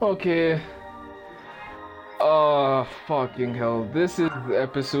Okay. Oh, fucking hell. This is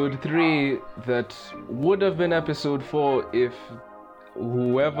episode 3 that would have been episode 4 if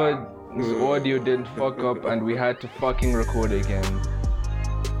whoever's audio didn't fuck up and we had to fucking record again.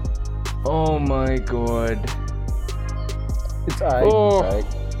 Oh my god. It's I. Oh,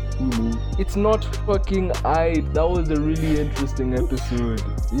 it's not fucking I. That was a really interesting episode.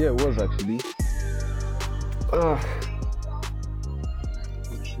 Yeah, it was actually. Ugh.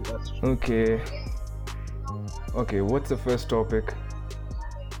 Okay. Okay, what's the first topic?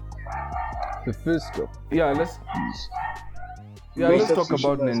 The first stop. Yeah, let's talk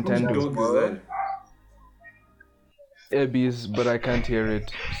about Nintendo. Ebbies, but I can't hear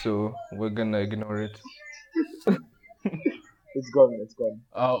it, so we're gonna ignore it. It's gone.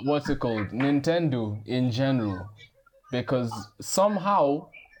 What's it called? Nintendo in general, because somehow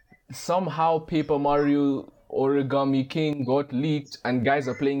Paper Mario Origami King got leaked, and guys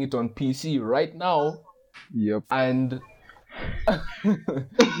are playing it on PC right now. Yep. And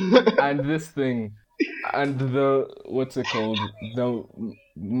and this thing, and the what's it called? The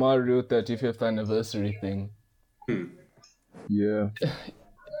Mario 35th anniversary thing. Yeah.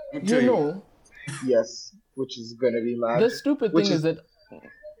 You know, Yes, which is gonna be mad. the stupid Which thing is is that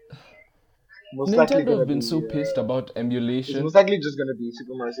most likely Nintendo gonna have been be, so pissed about It's emulation. most likely just gonna be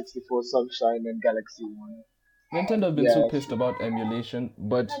Super Mario 64, Sunshine, and Galaxy 1. Nintendo have been Yeah, so pissed about emulation,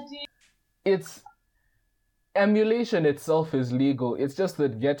 but it's emulation itself is legal. It's just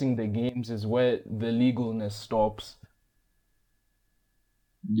that getting the games is where the legalness stops.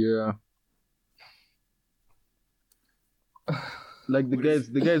 Yeah. Like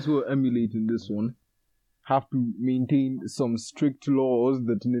the guys who are emulating this one have to maintain some strict laws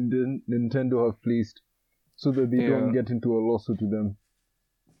that Nintendo have placed so that they don't get into a lawsuit to them.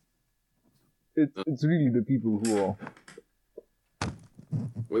 It's really the people who are.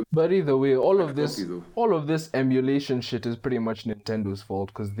 But either way, all of this emulation shit is pretty much Nintendo's fault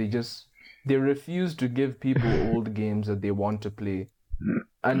because they refuse to give people old games that they want to play.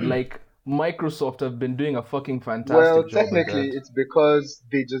 And like Microsoft have been doing a fucking fantastic Well, job technically, at that. it's because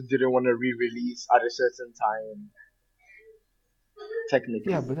they just didn't want to re-release at a certain time.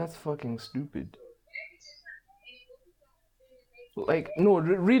 Technically. Yeah, but that's fucking stupid. Like, no,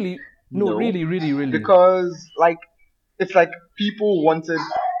 really. Because, like, it's like people wanted.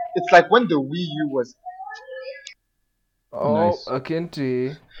 It's like when the Wii U was. Oh, Nice.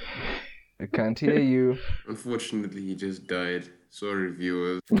 Akinti. I can't hear you. Unfortunately, he just died. Sorry,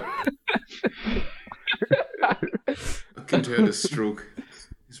 viewers. Akinti had a stroke.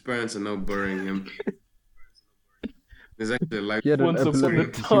 His parents are now burying him. There's actually a live Yeah, Once upon a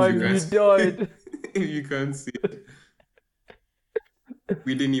epileptic. time, you died. if you can't see it.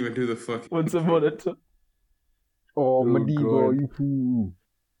 We didn't even do the fucking. Once upon a time. Oh, Madiba, God. you fool.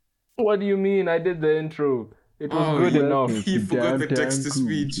 What do you mean? I did the intro. It was Oh, good yeah. enough. He forgot the Downtown text to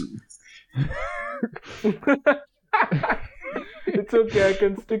speech. It's okay, I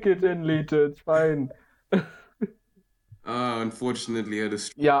can stick it in later. It's fine. Unfortunately, I had a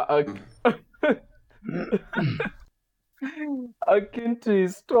stroke. Yeah,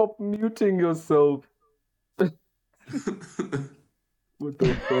 Akinti, stop muting yourself. What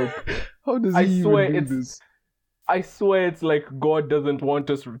the fuck? How does I he swear even do it's- this? I swear it's like God doesn't want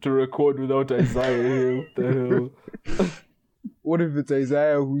us to record without Isaiah here. What the hell? What if it's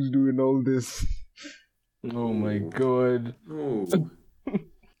Isaiah who's doing all this? Oh my god. No.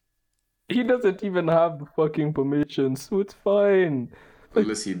 He doesn't even have the fucking permission, so it's fine.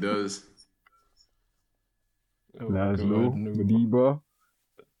 Unless he does. Oh Laszlo, God, no. Madiba.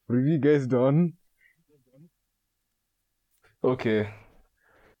 What have you guys done? Okay.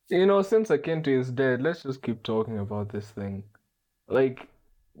 You know, since Akinti is dead, let's just keep talking about this thing. Like,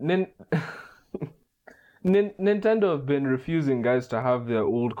 Nintendo have been refusing guys to have their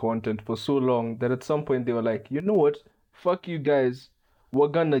old content for so long that at some point they were like, you know what? Fuck you guys. We're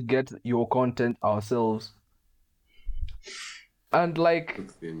gonna get your content ourselves. And like, Look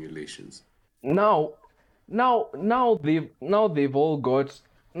at the emulations. now they've all got,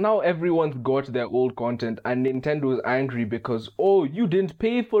 now everyone's got their old content and Nintendo's angry because, oh, you didn't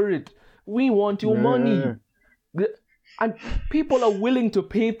pay for it, we want your money. And people are willing to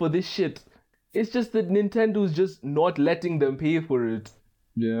pay for this shit. It's just that Nintendo's just not letting them pay for it.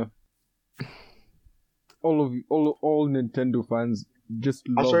 Yeah. All Nintendo fans just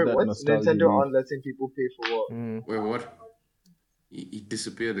I'm love sorry, that what's nostalgia. Nintendo wave. on letting people pay for what? Wait, what? He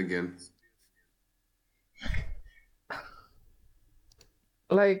disappeared again.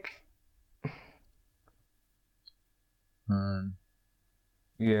 Like, Man.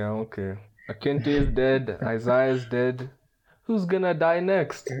 yeah, okay. Akinti is dead, Isaiah is dead. Who's gonna die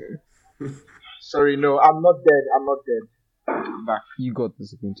next? Sorry, no, I'm not dead. I'm back. You got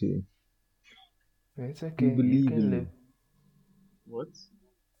this, continue. It's okay. You believe can in live. me. What?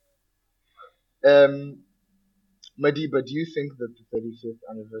 Madiba, do you think that the 35th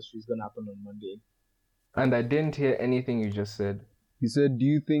anniversary is gonna happen on Monday? And I didn't hear anything you just said. He said, do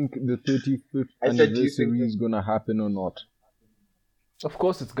you think the 35th I said, do you anniversary think is gonna happen or not? Of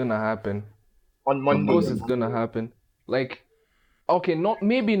course it's gonna happen. On Monday. Of course it's gonna happen. Like, okay,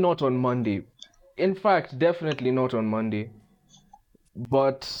 maybe not on Monday. In fact, definitely not on Monday.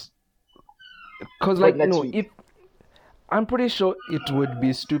 But, cause like, next no, week. I'm pretty sure it would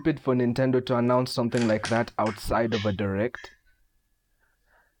be stupid for Nintendo to announce something like that outside of a direct.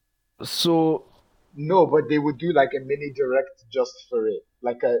 So. No, but they would do like a mini direct just for it,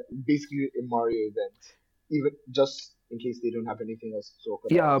 like basically a Mario event, even just in case they don't have anything else to talk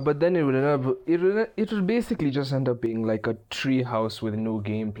about. Yeah, but then it would basically just end up being like a treehouse with no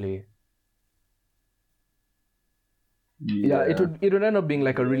gameplay. Yeah, it would end up being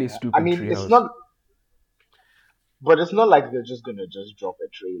like a really stupid treehouse. It's not, but it's not like they're just gonna drop a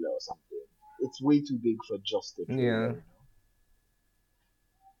trailer or something. It's way too big for just a trailer. Yeah.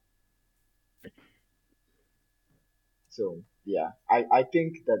 So yeah, I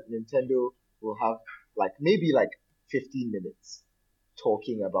think that Nintendo will have maybe 15 minutes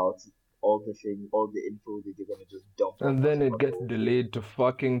talking about all the info that they're gonna just dump. And then it gets delayed to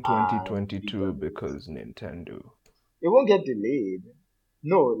fucking 2022 because Nintendo. It won't get delayed.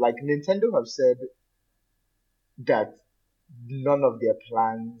 No, Nintendo have said that none of their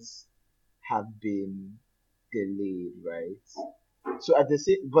plans have been delayed, right? So at the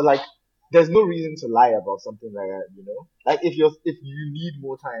same, but there's no reason to lie about something like that, you know? If you need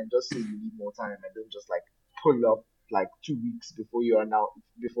more time, just say you need more time and don't just pull up 2 weeks before your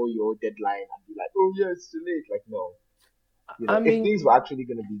deadline and be like, oh yeah, it's delayed. No. You know, if things were actually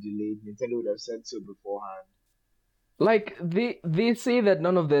gonna be delayed, Nintendo would have said so beforehand. They say that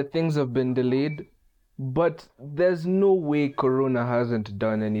none of their things have been delayed, but there's no way Corona hasn't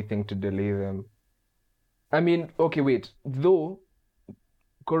done anything to delay them. I mean, okay, wait. Though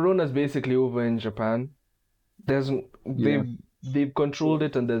Corona's basically over in Japan. They've controlled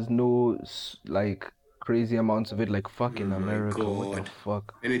it, and there's no crazy amounts of it fucking America. God. What the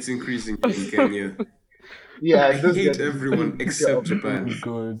fuck? And it's increasing in Kenya. Yeah, I hate everyone except Japan.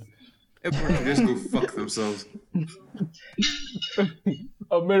 Good. Everyone can just go fuck themselves.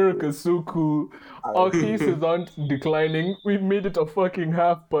 America's so cool. Our cases aren't declining. We made it a fucking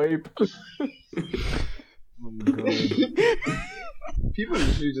half pipe. Oh my god. People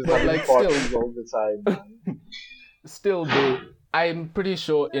usually just have parties all the time, man. Still though, I'm pretty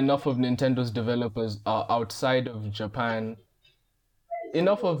sure enough of Nintendo's developers are outside of Japan.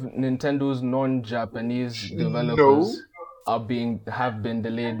 Enough of Nintendo's non-Japanese developers have been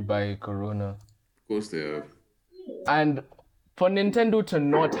delayed by Corona. Of course they have. And for Nintendo to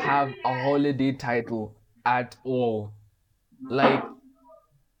not have a holiday title at all,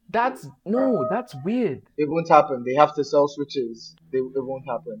 that's weird. It won't happen. They have to sell Switches. It won't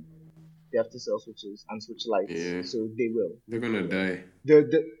happen. They have to sell Switches and Switch Lights. Yeah. So they will. They're gonna die.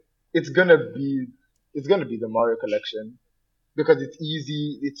 It's gonna be the Mario collection because it's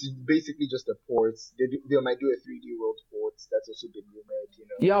easy. It's basically just a port. They might do a 3D World port. That's also been rumored, you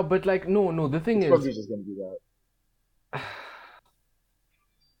know. Yeah, but no. The thing is, probably just gonna be that.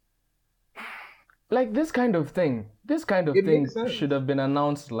 This kind of thing should have been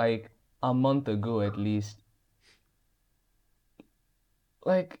announced a month ago at least.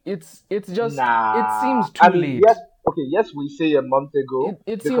 It's just it seems too late. Yes, we say a month ago.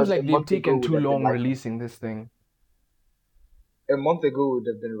 It seems like they've taken too long releasing this thing. A month ago would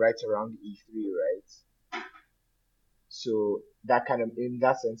have been right around E3, right? So that in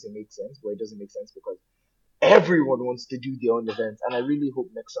that sense it makes sense, but it doesn't make sense because everyone wants to do their own events, and I really hope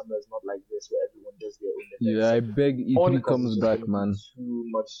next summer is not like this where everyone does their own events. Yeah, I beg E3 comes back, man. Too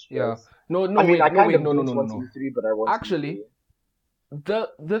much stress. Yeah. No. I want E3, but I want actually,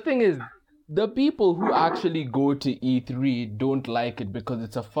 the thing is, the people who actually go to E3 don't like it because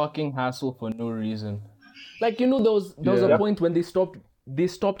it's a fucking hassle for no reason. There was a point when they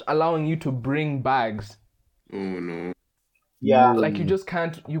stopped allowing you to bring bags. Oh no. Yeah. You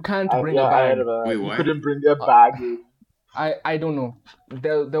can't bring a bag. Wait, you what? couldn't bring a bag in. I don't know.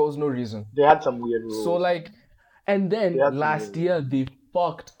 There was no reason. They had some weird rules. So and then last year they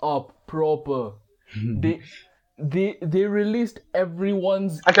fucked up proper. They released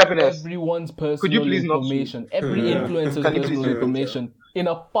everyone's personal information, every influencer's personal information in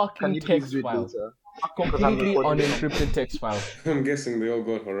a fucking text file. Completely unencrypted text file. I'm guessing they all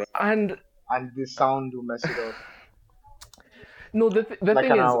got harassed. And the sound will mess it up. No, the Like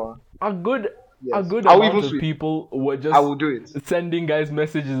thing an is, hour. a good Yes. good I'll amount even of switch. people were I will just do it. sending guys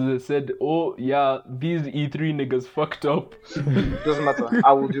messages that said, "Oh yeah, these E3 niggas fucked up." Doesn't matter.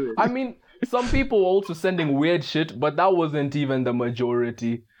 I will do it. I mean, some people were also sending weird shit, but that wasn't even the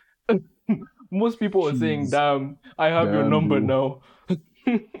majority. Most people were saying, Jeez. "Damn, I have your Damn, number bro. now."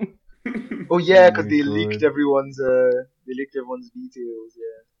 Oh yeah, Oh because my they God. leaked everyone's details.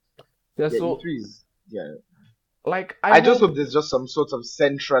 Yeah. Yeah, Yeah, so E3s. Yeah. like I just hope, hope there's just some sort of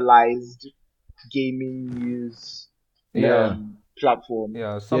centralized gaming news yeah, platform.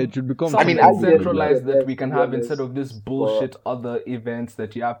 yeah, Yeah, it should become something I central, get it. bro. centralized Yeah, that we to can be have instead honest, of this but bullshit other events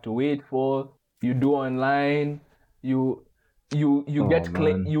that you have to wait for. You do online, you Oh get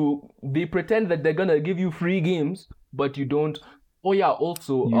man. they pretend that they're gonna give you free games, but you don't. Oh yeah,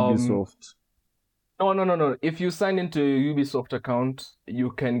 also Ubisoft. no. If you sign into a Ubisoft account,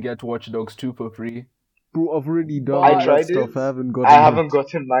 you can get Watch Dogs 2 for free. Bro, I've already done I all that tried stuff. it. I haven't I gotten haven't it.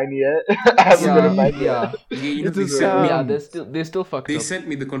 gotten mine yet. I haven't Yeah, gotten mine yeah. yet. Yeah, you know, It's a they sent me. Yeah, scam. they still fucked They up. sent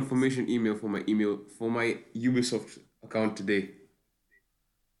me the confirmation email for my Ubisoft account today.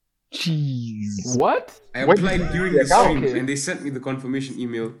 Jeez. What? I When applied did you during get the that? stream, Okay. and they sent me the confirmation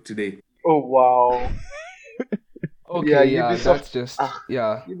email today. Oh wow. Okay, Yeah, yeah, Ubisoft- that's just ah.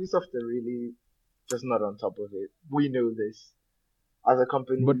 yeah. Ubisoft are really just not on top of it. We know this. As a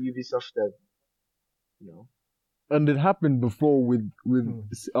company, But- Ubisoft are, And it happened before with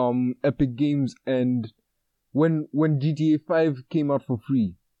Epic Games, and when GTA 5 came out for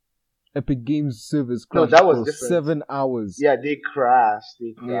free, Epic Games servers No, crashed that was for different. 7 hours. Yeah, they crashed.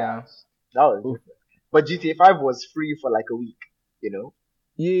 Yeah. That was different. But GTA 5 was free for like a week,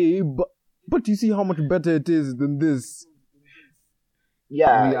 Yeah, but you see how much better it is than this.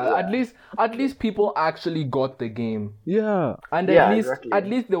 Yeah. At least people actually got the game. Yeah. And Yeah, at exactly.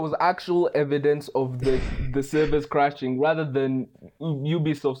 least there was actual evidence of the servers crashing rather than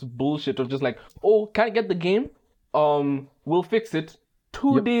Ubisoft's bullshit of just like, "Oh, can't get the game? We'll fix it."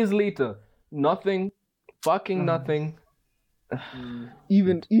 2 Yep. days later, nothing, fucking nothing.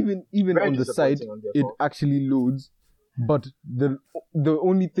 Even Very on the site, disappointing on their it part. actually loads, but the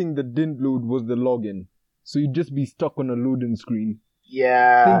only thing that didn't load was the login. So you'd just be stuck on a loading screen,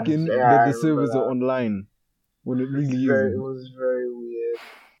 Yeah. thinking yeah, that I the remember servers that. are online, when it really It isn't. was very weird.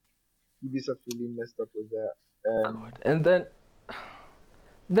 Ubisoft really messed up with that. God. And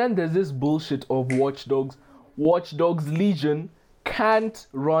then there's this bullshit of Watch Dogs. Watch Dogs Legion can't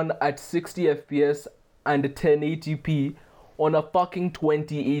run at 60 FPS and 1080p on a fucking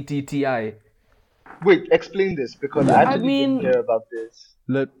 2080 Ti. Wait, explain this because I actually mean- didn't hear about this.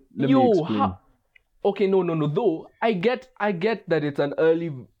 Let me Yo, explain. okay, no. Though I get that it's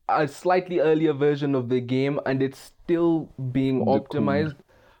a slightly earlier version of the game and it's still being The optimized.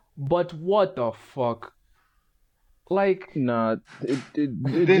 But what the fuck? Like, Nah, it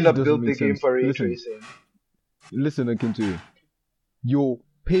They just not doesn't built the make game sense. for ray Listen, tracing. listen, Akintu. You're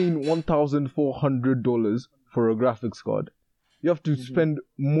paying $1,400 for a graphics card. You have to spend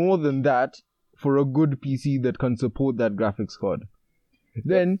more than that for a good PC that can support that graphics card.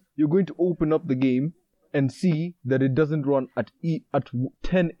 Then you're going to open up the game and see that it doesn't run at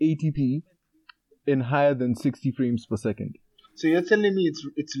 1080p in higher than 60 frames per second. So you're telling me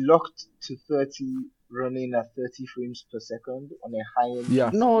it's locked to 30, running at 30 frames per second on a high-end. Yeah.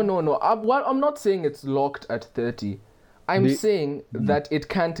 no. I'm not saying it's locked at 30. I'm They- saying that it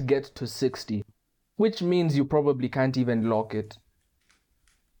can't get to 60, which means you probably can't even lock it.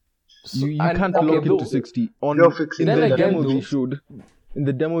 So- You and- can't okay, lock it though- to 60. They'll fix it. In Then the again, demo though- in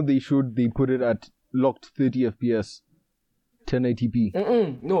the demo they showed, they put it at locked 30 FPS, 1080p.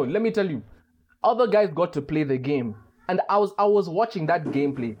 No, let me tell you. Other guys got to play the game, and I was watching that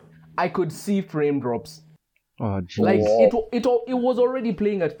gameplay. I could see frame drops. Oh, jeez. Like it was already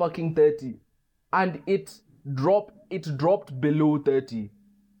playing at fucking 30, and it dropped below 30.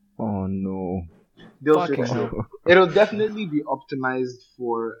 Oh no. They'll Fucking fix it. hell. It'll definitely be optimized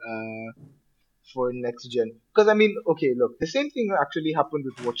for next gen. Because I mean, okay, look, the same thing actually happened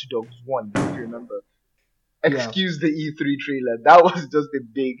with Watch Dogs 1, if you remember. Excuse the E3 trailer. That was just the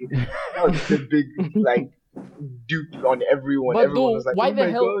big like dupe on everyone. But Everyone though, was like, why oh the my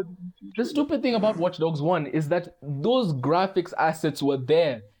hell? God. The stupid thing about Watch Dogs 1 is that those graphics assets were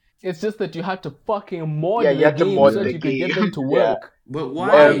there. It's just that you had to fucking mod Yeah, the you had to game mod so that the you could get game. them to Yeah. work. But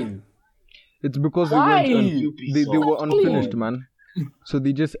why? Um, It's because Why? they were Ubisoft. unfinished, man. So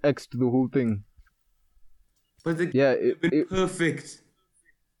they just X'd the whole thing. But the Yeah, been perfect.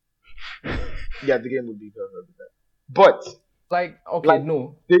 Yeah, the game would be perfect with that. But Like, okay, Like,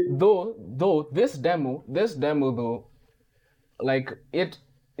 no. they- Though this demo though, like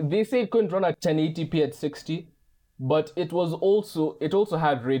they say it couldn't run at 1080p at 60, but it also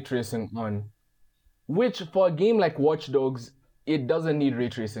had ray tracing on, which for a game like Watch Dogs, it doesn't need ray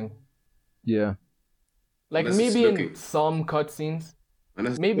tracing. Yeah. Like Unless it's maybe in looking- some cutscenes,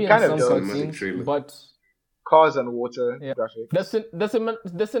 Unless maybe in kind of some does. Cinematic trailer. cutscenes, but Cars and water yeah. graphics.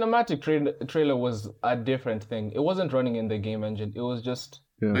 The cinematic trailer was a different thing. It wasn't running in the game engine. It was just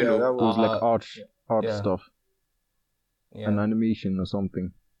Yeah. I Yeah, know. that It was was like art yeah. stuff, yeah. an animation or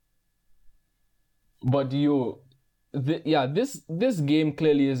something. But this game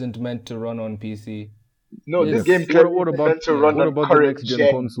clearly isn't meant to run on PC. no. Yes. This game What currently is meant to run what on about the current next gen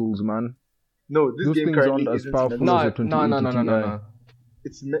gen. consoles, man? No, this Those game things currently aren't as isn't powerful meant as to- a No. 2080 Ti.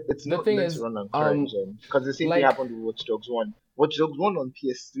 It's The not thing meant is, to run on current gen because the same thing like- happened with Watch Dogs 1. Watch Dogs 1 on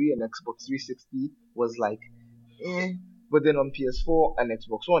PS3 and Xbox 360 was like, but then on PS4 and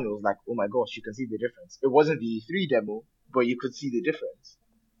Xbox One it was like, oh my gosh, you can see the difference. It wasn't the E3 demo, but you could see the difference,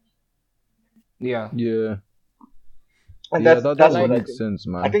 Yeah. Yeah. and Yeah, that's that what I makes think. sense,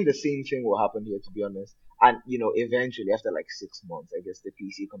 man. I think the same thing will happen here, to be honest. And eventually, after like 6 months, I guess the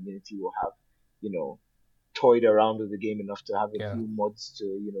PC community will have, toyed around with the game enough to have a Yeah. few mods to,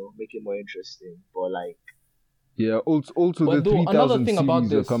 make it more interesting. But like, Yeah, also But the though, another 3000 thing about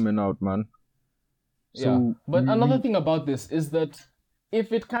series are this- coming out, man. Yeah. So But we- another we- thing about this is that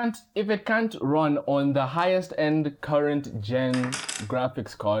if it can't run on the highest end current gen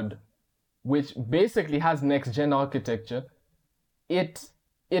graphics card, which basically has next gen architecture, it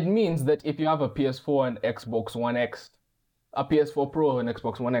means that if you have a PS4 and Xbox One X, a PS4 Pro and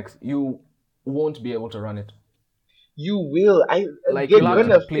Xbox One X, you won't be able to run it. you will. Like they're you'll have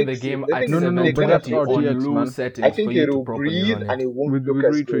gonna to play the fix game it. The at thing is, No, they're but gonna that's fix it. RTX, low man. settings I think for you to it'll properly breathe run and it. it won't with look ray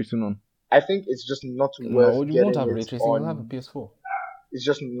as good. tracing on. I think it's just not worth No, you getting won't have ray it tracing. You'll have a on. PS4. It's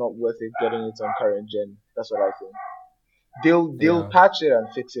just not worth it getting it on current gen. That's what I think. They'll Yeah. patch it and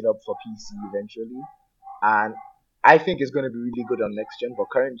fix it up for PC eventually, and I think it's going to be really good on next gen. But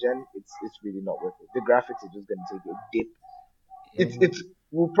current gen, it's really not worth it. The graphics are just going to take a dip. It's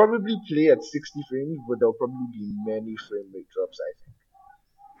will probably play at 60 frames, but there'll probably be many frame rate drops. I think,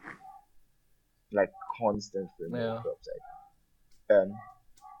 like constant frame rate Yeah. drops. I think.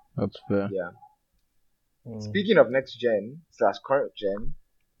 That's fair. Yeah. Mm. Speaking of next gen / current gen,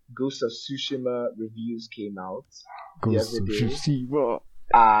 Ghost of Tsushima reviews came out the Ghost other of day, Tsushima.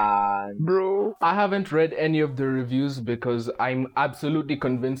 and Bro. I haven't read any of the reviews because I'm absolutely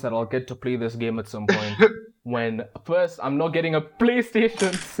convinced that I'll get to play this game at some point. When first, I'm not getting a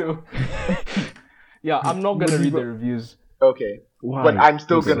PlayStation, so yeah, I'm not gonna read the reviews. okay, Why? but I'm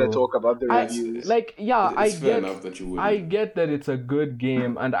still So- gonna talk about the reviews. It's fair enough that you would. I get that it's a good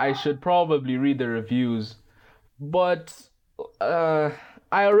game, and I should probably read the reviews, but I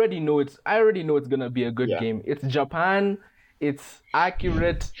already know it's gonna be a good Yeah. game. It's Japan, it's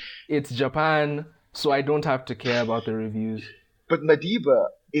accurate, it's Japan, so I don't have to care about the reviews. But Madiba,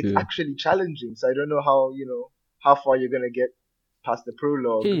 it's Yeah. actually challenging, so I don't know how far you're gonna get past the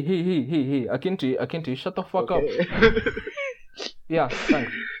prologue. Hey, Akinti, shut the fuck up. Okay. Yeah,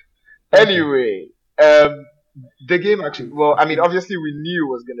 thanks. Anyway, the game actually. Well, I mean, obviously we knew it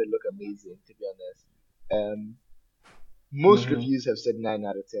was gonna look amazing, to be honest. Most Mhm. reviews have said 9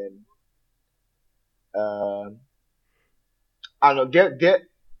 out of 10. I don't know.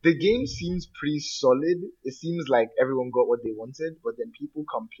 The game seems pretty solid. It seems like everyone got what they wanted, but then people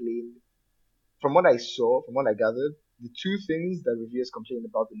complained. From what I saw, from what I gathered, the two things that reviewers complained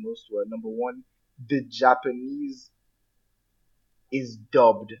about the most were, number one, the Japanese is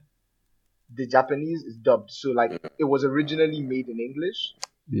dubbed. The Japanese is dubbed. So like it was originally made in English,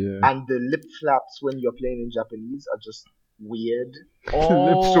 Yeah. and the lip flaps when you're playing in Japanese are just weird.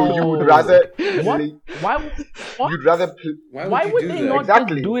 Oh, So you would rather what? play, Why? What? you'd rather play, Why you would do they that? not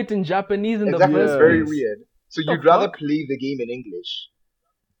Exactly. just do it in Japanese in exactly, the it's first very place? weird. So The you'd rather fuck? play the game in English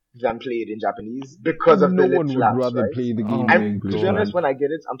than play it in Japanese because of No the lip one would flaps, rather right? play the game Oh, in To English, be man. honest, when I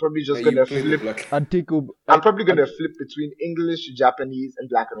get it, I'm probably just And you gonna play flip. like I'd take up. I'm probably gonna flip between English, Japanese, and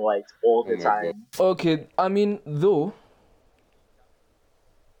black and white all the Oh my time. Okay, I mean, though.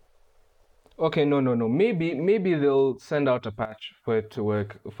 Okay, no. Maybe they'll send out a patch for it to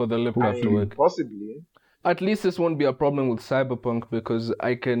work, for the lip I flap to mean, work. possibly. At least this won't be a problem with Cyberpunk because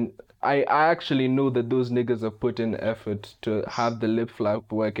I actually know that those niggas have put in effort to have the lip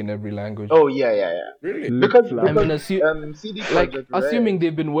flap work in every language. Oh yeah. really. Lip Because, flap. I mean, CD like Projekt Red- assuming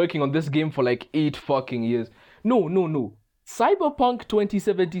they've been working on this game for like 8 fucking years. No. Cyberpunk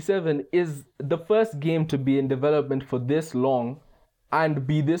 2077 is the first game to be in development for this long and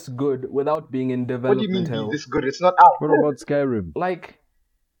be this good without being in What do you development mean hell. be this good? It's not out. What about Skyrim? Like,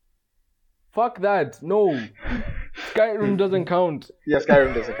 fuck that. No. Skyrim doesn't count. Yeah,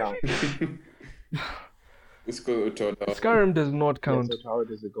 Skyrim doesn't count. Let's go with Todd Howard. Skyrim does not Yeah, count. Todd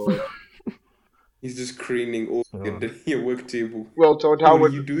Howard is a god. He's just craning over your work table. Well, Todd What are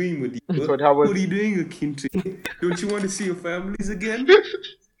Howard. you doing with your Todd Howard. What are you doing, Akinti? Don't you want to see your families again?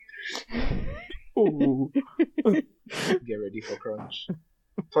 Oh. Get ready for crunch.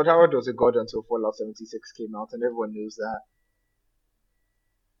 Todd Howard was a god until Fallout 76 came out, and everyone knows that.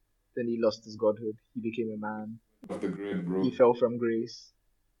 Then he lost his godhood. He became a man. Of the grid, bro. He fell from grace.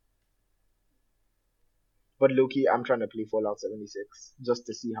 But Loki, I'm trying to play Fallout 76 just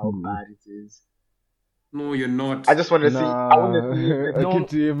to see how bad it is. No, you're not. I just want to see. I want to see. I No. can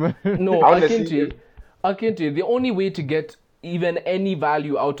see him. No, I wanna see Akinti, the only way to get even any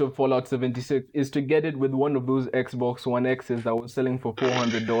value out of Fallout 76 is to get it with one of those Xbox One X's that was selling for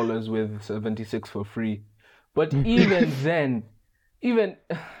 $400 with 76 for free. But even then,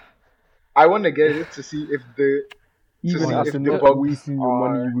 I want to get it to see if the. Even see after if not the bugs wasting your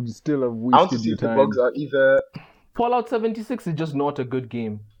money, you would still have I want to wasted see your if the time. bugs are either. Fallout 76 is just not a good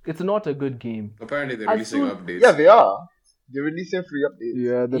game. It's not a good game. Apparently, they're As releasing soon- updates. Yeah, they are. They're releasing free updates.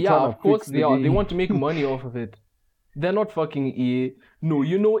 Yeah, they're Yeah, trying of to course fix they the are. They game. want to make money off of it. They're not fucking EA. No,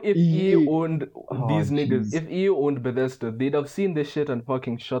 you know, if EA EA owned these niggas, jeez. if EA owned Bethesda, they'd have seen this shit and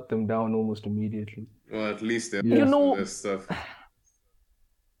fucking shut them down almost immediately. Well, at least they're You know- their stuff.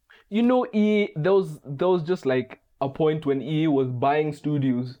 You know, EA, there was just like a point when EA was buying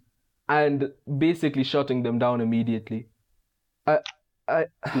studios and basically shutting them down immediately.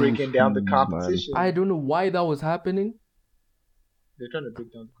 Breaking down the Man. competition. I don't know why that was happening. They're trying to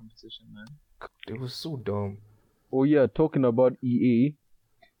break down the competition, man. It was so dumb. Oh yeah, talking about EA,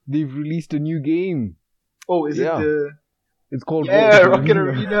 they've released a new game. Oh, is Yeah. it the. It's called Yeah, Rocket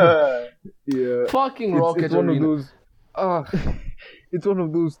Arena! Yeah, Fucking it's Rocket one Arena. of those. It's one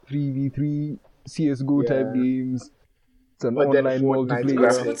of those 3v3 CS:GO type Yeah. games. It's an But then online Fortnite's multiplayer.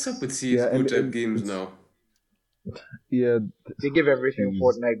 graphics. What's up with Yeah, CSGO and type games it's- now? Yeah, They give everything Jeez.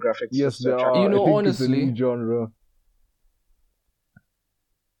 Fortnite graphics. yes, just to there attract are. You know, I think it's a honestly- new genre.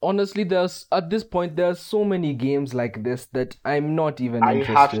 Honestly, at this point there's so many games like this that I'm not even I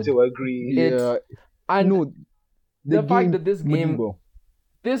interested. have to agree. It's- Yeah, And no, the fact that this game- Madiba,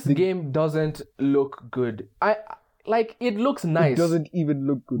 this game doesn't look good. It looks nice. it doesn't even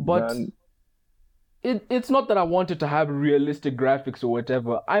look good, But man. it's not that I wanted to have realistic graphics or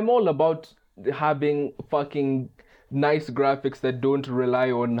whatever. I'm all about having fucking nice graphics that don't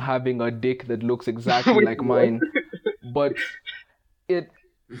rely on having a dick that looks exactly Wait, like what? mine. But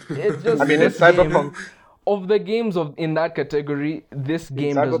it's just I mean, this it's Cyberpunk. game, of the games in that category, this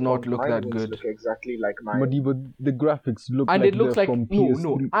game does not look that Mine good. Look exactly like mine. Madiba, the graphics look And like it looks they're like from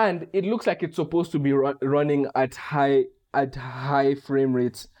no, PS3. and it looks like it's supposed to be running at high frame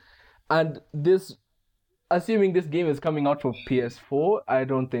rates. And this, assuming this game is coming out for PS4, I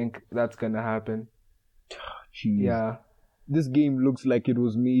don't think that's gonna happen. Jeez. Yeah, This game looks like it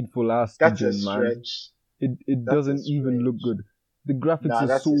was made for last That's a gen, man. stretch. It That's a doesn't even look stretch. good. The graphics Nah, are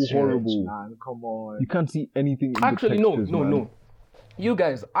that's so a stretch, horrible. man. Come on. You can't see anything in actually, the no, textures, no, man. no. You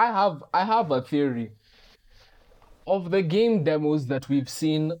guys, I have a theory. Of the game demos that we've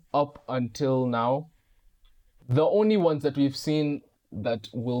seen up until now, the only ones that we've seen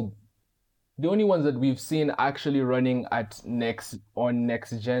actually running at next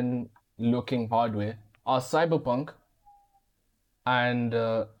gen looking hardware are Cyberpunk and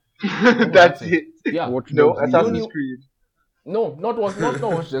That's it. yeah. Watch No, Dogs Assassin's Legion. Creed. No, not Watch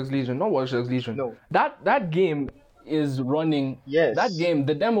Dogs Legion, not Watch Dogs Legion. No. That game is running. Yes. That game,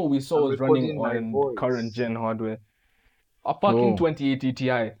 the demo we saw I'm was running recording my on voice. current gen hardware. A fucking Oh. 2080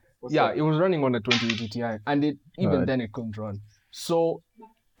 Ti. What's Yeah, up? it was running on a 2080 Ti, and even Right. then it couldn't run. So,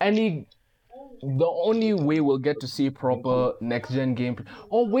 the only way we'll get to see proper next gen gameplay.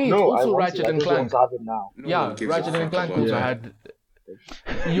 Oh wait, No, I also want Ratchet to. I and just want Clank. to have it now. No Yeah, one gives a Ratchet and fuck Clank about also that.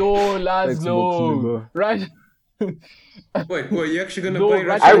 had. Yo, Laszlo, liver. right? Wait, you actually gonna No, buy Ratchet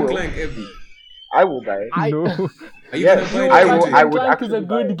Ratchet and and Clank, Evie? I will buy it. No. Are you Yes. gonna Yo, buy I Ratchet? will- Ratchet I and would Clank is a actually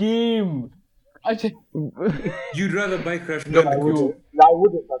buy good it. game. You'd rather buy Crash No, I Bandicoot? wouldn't. No, I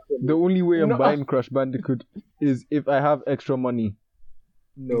wouldn't actually. The only way I'm No. buying Crash Bandicoot is if I have extra money.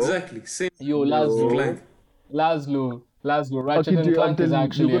 No. Exactly, same. Yo, No. Clank. Laszlo, Ratchet Okay, and I'm Clank is telling you,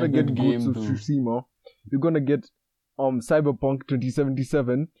 actually you're a gonna get good Ghost game of too. Tsushima. You're gonna get Cyberpunk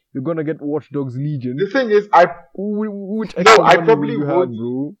 2077. You're gonna get Watch Dogs Legion. The thing is, Which No, extra I money probably will you have, would.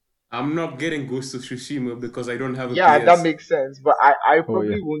 bro? I'm not getting Ghost of Tsushima because I don't have a yeah, PS. that makes sense. But I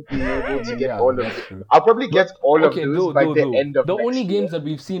probably yeah. won't be able to get Yeah, all of that's it. true. I'll probably get all of Okay, those by the end of the next only year. games that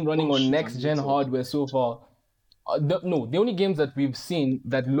we've seen running Oh, on shit, next gen I'm hardware so far, the only games that we've seen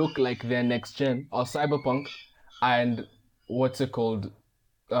that look like they're next gen are Cyberpunk and what's it called,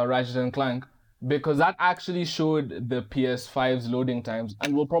 Ratchet and Clank. because that actually showed the PS5's loading times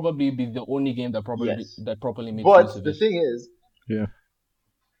and will probably be the only game that Yes. properly makes use But of the it. thing is, Yeah.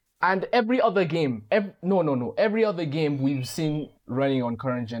 And every other game, every other game we've seen running on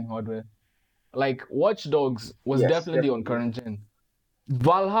current gen hardware. Like Watch Dogs was Yes, definitely on definitely. current gen.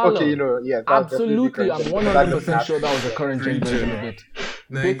 Valhalla, okay, yeah, that's absolutely, I'm definitely current gen, but that 100% doesn't sure that was a have current gen Pre-gen. version of it.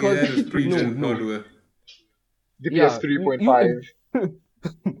 Nah, Because that is pre-gen no, hardware. the yeah, PS3.5.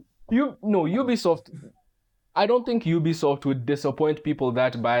 Ubisoft. I don't think Ubisoft would disappoint people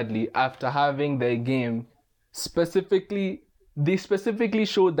that badly after having their game specifically. They specifically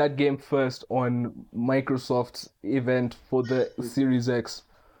showed that game first on Microsoft's event for the Series X.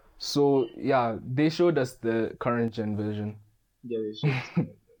 So yeah, they showed us the current gen version, Yeah, they should.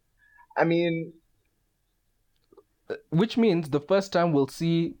 I mean, which means the first time we'll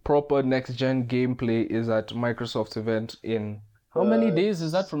see proper next gen gameplay is at Microsoft's event in how many days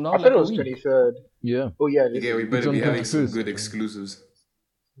is that from now? I Like thought it a was week. 23rd. Yeah. Oh yeah, this Yeah, we is better on be having some 21st. good exclusives.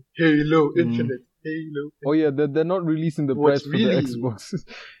 Halo Infinite. Halo. Oh yeah, they're not releasing the What's price for the really- Xbox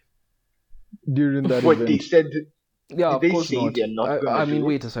during that What event. they said, Yeah, of They course say not. they're not gonna I do mean, it.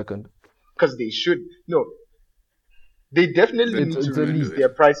 wait a second. because they should. No, they definitely It's- need it's to a release leak. their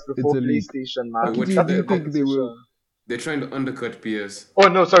price before It's a leak. PlayStation, man. But what do That's you the think they will? competition. They're trying to undercut PS. Oh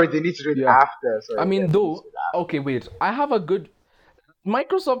no, sorry, they need to do it Yeah. after. Sorry, I mean, they need though, to do it okay, wait. I have a good.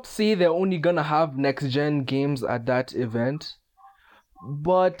 Microsoft say they're only gonna have next gen games at that event,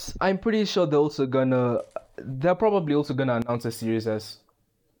 but I'm pretty sure they're probably also gonna announce a Series S,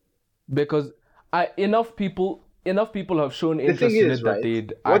 because enough people have shown thing interest in is, it that right,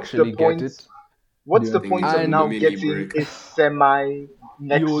 they'd what's the actually get point? it. What's Yeah. the point of And- now Mini getting break. a semi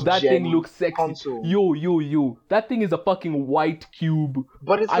next Yo, that gen thing looks sexy. console? Yo, that thing is a fucking white cube.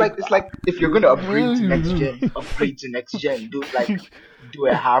 But it's I- like if you're gonna upgrade to next gen, upgrade to next gen. Do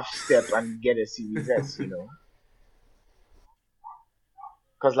a half step and get a Series S, you know?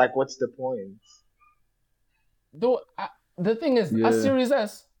 Because like, what's the point? Though the thing is, Yeah. a Series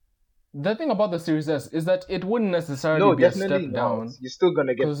S. The thing about the Series S is that it wouldn't necessarily No, be a definitely step not. down, You're still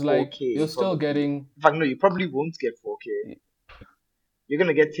gonna get because 4K. like you're still probably. getting. In fact, no, you probably won't get 4K. You're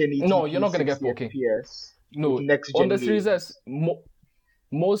gonna get 1080p. No, you're not gonna get 60 4K. FPS. No, With next on gen the Series games. S,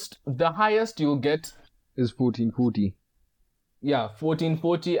 the highest you'll get, Is 1440. yeah,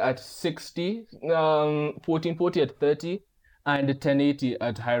 1440 at 60, 1440 at 30, and 1080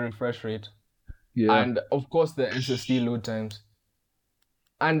 at high refresh rate, Yeah. and of course the SSD load times.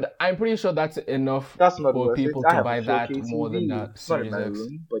 And I'm pretty sure that's enough That's not for worth people it. I to have buy a 4K that more than TV. that It's not in Series my X.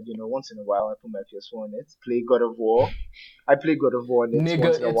 room, but once in a while I put my PS4 on it. Play God of War. I play God of War on it once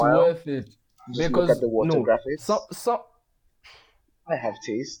Nigga, in a it's while. worth it. Just Because look at the water no, graphics. I have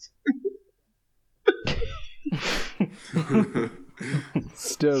taste.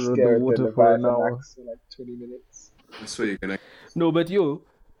 Stare at Stare the at water the for an Leviathan hour. axe for like 20 minutes. That's why you're gonna. no, but yo,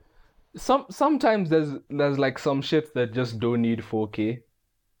 sometimes there's like some shit that just don't need 4K.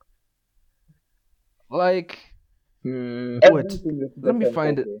 Like, Mm, Wait, Everything is let me better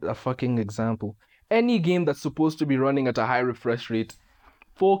find than 4K. a fucking example. Any game that's supposed to be running at a high refresh rate,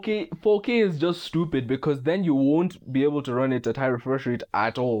 4K is just stupid, because then you won't be able to run it at high refresh rate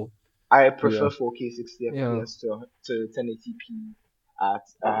at all. I prefer Yeah. 4K 60 Yeah. FPS to 1080p at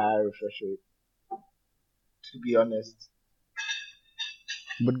a high refresh rate. To be honest.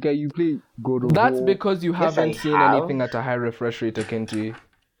 but guy, you play God of That's War. because you Yes, I haven't seen have. anything at a high refresh rate akin to you.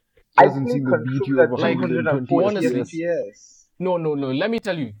 I Hasn't play seen the Control video of at 120 240 Honestly. FPS. No, let me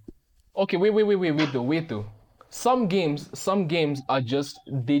tell you. Okay, wait though. Some games are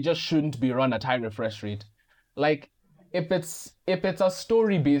they just shouldn't be run at high refresh rate. Like, if it's a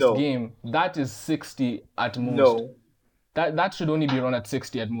story-based No. game, that is 60 at most. No. That should only be run at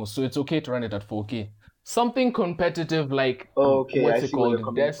 60 at most, so it's okay to run it at 4K. Something competitive like Okay, I what's it see where you're called,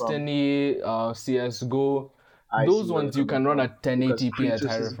 coming Destiny, CS:GO, I those see where ones you're you can coming run from. at 1080p at Because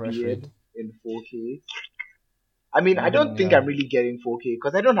high Kratos' refresh beard rate. in 4K. I mean, I don't think Yeah. I'm really getting 4K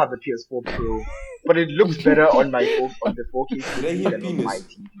because I don't have the PS4 Pro, but it looks better on my on the 4K Did I TV hear than on my penis?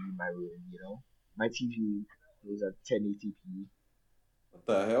 TV in my room. You know, my TV is at 1080p. What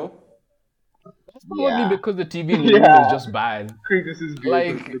the hell? That's probably Yeah. because the TV in your room Yeah. is just bad. Kratos' beard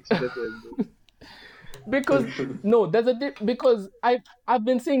Like- looks better. in this. Because no, there's because I've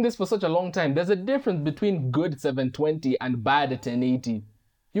been saying this for such a long time. There's a difference between good 720 and bad 1080.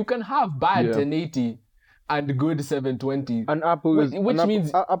 You can have bad Yeah. 1080 and good 720. And Apple is Which and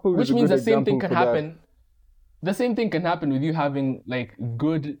means Apple is a the good same thing example can for that. happen. The same thing can happen with you having like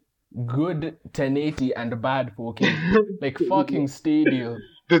good 1080 and bad 4K. Like fucking Stadia.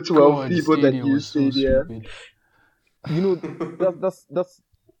 The 12 God, people that Stadia use was so Stadia. stupid. You know, that's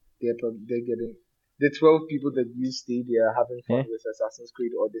They're getting the 12 people that use Stadia are having fun Eh? with Assassin's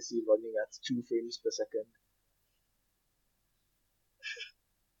Creed Odyssey running at 2 frames per second.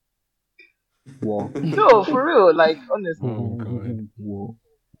 Whoa. No, for real. Like honestly, Oh, God. Whoa.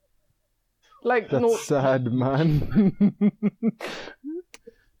 Like, That's no, sad, man.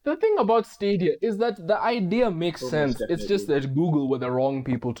 the thing about Stadia is that the idea makes Almost sense. It's just definitely. that Google were the wrong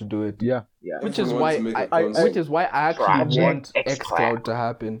people to do it. Yeah. yeah, Which is Everyone why wants to make a I console. which is why I actually Project want xCloud. xCloud to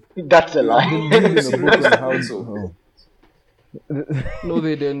happen. that's a I've lie. been reading a book on how. Console. No,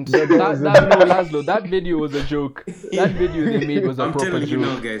 they didn't. That That, was a that, no, Laszlo, that video was a joke. That video they made was a I'm proper telling you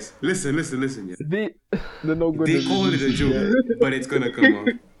now, joke. guys. Listen. Yeah. They, They're not going They to call it a release joke, but it's gonna come out.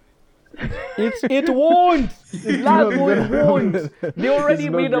 it won't. Laszlo, it won't. They already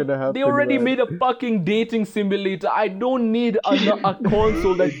It's not made gonna a happen, they already man. made a fucking dating simulator. I don't need a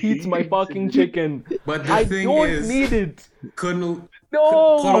console that heats my fucking chicken. But the I thing don't is, need it. Colonel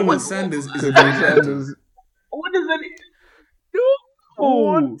No. Sanders is a Colonel Green Lantern. Sanders. What is it?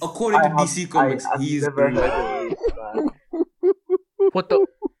 No. According to DC Comics, I've he is never Green heard Lantern. of it, man. What the?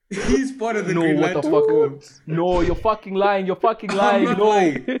 He's part of the No, Green what the Lantern fuck? Corps. No, you're fucking lying. You're fucking I'm lying. not No.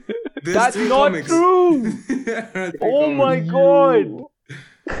 lying. There's That's 3 not comics. true. There are 3 Oh my comics.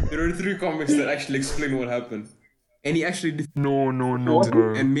 god. There are 3 comics that actually explain what happened. And he actually defeated No,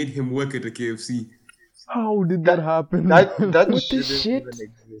 bro. and made him work at the KFC. How did that happen? That What the shouldn't shit? even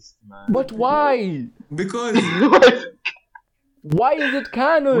exist, man. But why? Because What? Why is it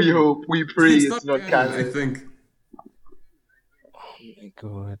canon? We hope, we pray it's it's, not not canon, I canon. think. Oh my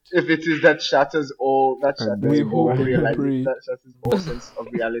god. If it is, that shatters all. That shatters we all hope, we reality. pray. That shatters all sense of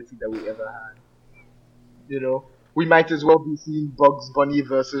reality that we ever had. You know, we might as well be seeing Bugs Bunny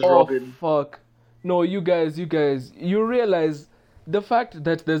versus Oh Robin. fuck. No, you guys, you realize the fact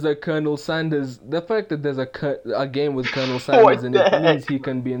that there's a Colonel Sanders, the fact that there's a game with Colonel Sanders in the it heck? means he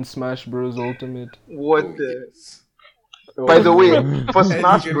can be in Smash Bros. Ultimate. What Oh, the? yes. By the way, for And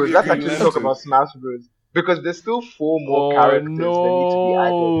Smash he can Bros, be let's Green actually talk Lantern. about Smash Bros. Because there's still 4 more Oh, characters that need to be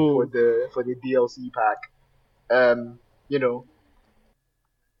added no. for the DLC pack. You know.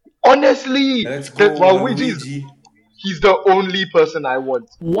 Honestly, Let's go, Waluigi's Luigi. he's the only person I want.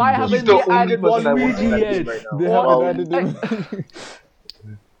 Why He's haven't the they only added person I want in Waluigi that yet? game right now. They What? haven't added him.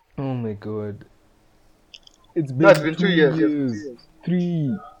 Oh my god. It's been, No, it's been 2 2 years. years. Yes, 2 years.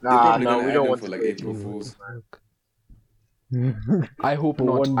 3. They're Nah, probably no, gonna we add don't him want for to like play April it. Fools. I hope For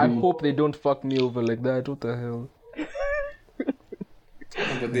not. one I day. hope they don't fuck me over like that. What the hell?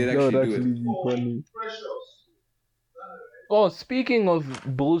 But they'd That would actually do actually it. be funny. Oh, speaking of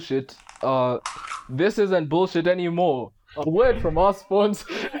bullshit, this isn't bullshit anymore. A word from our sponsor.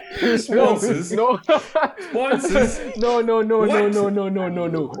 Sponsors? No. Sponsors? No.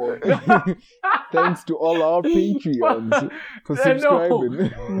 Thanks to all our Patreons for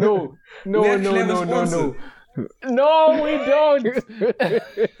subscribing. No. We actually have a sponsor. No, we don't.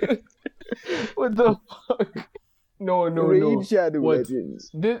 What the fuck? No. Raid Shadow What? Legends.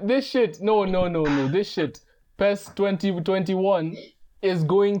 This shit, no. This shit, PES 2021 is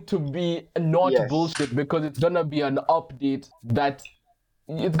going to be not Yes. bullshit because it's gonna be an update that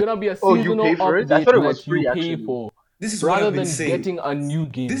it's gonna be a Oh, you seasonal pay for it? update I thought it was that free, you pay actually. for This is what rather I've been than saying. getting a new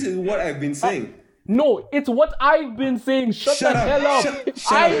game. This is what I've been saying. No, it's what I've been saying. Shut the hell up.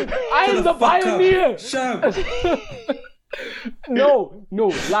 Shut up. I'm Shut the fuck up. pioneer. Shut up. No,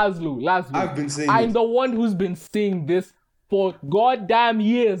 Laszlo. I've been saying I'm it. the one who's been saying this for goddamn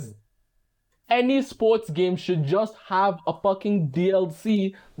years. Any sports game should just have a fucking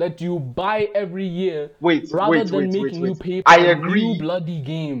DLC that you buy every year rather than making you pay for I a agree. new bloody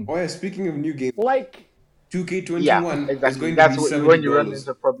game. Oh yeah, speaking of new games, Like, 2K21 Yeah, is exactly. going That's to be what, $70. when you run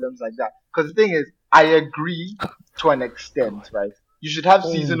into problems like that. Because the thing is, I agree to an extent, right? You should have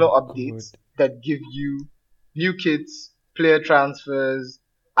Oh seasonal my updates that give you new kits, player transfers,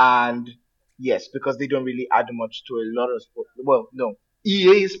 and yes, because they don't really add much to a lot of sports. Well, no,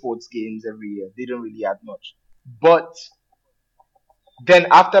 EA sports games every year, they don't really add much. But then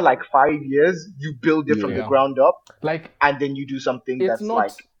after like 5 years, you build it from the Yeah. ground up, like and then you do something it's that's not.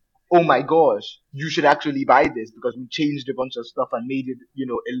 like, oh my gosh, you should actually buy this because we changed a bunch of stuff and made it,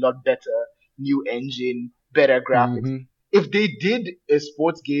 a lot better. New engine, better graphics. Mhm. If they did a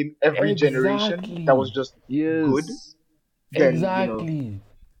sports game every generation Exactly. that was just Yes. good, then, Exactly.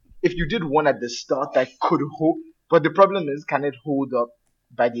 if you did one at the start that could hold, but the problem is, can it hold up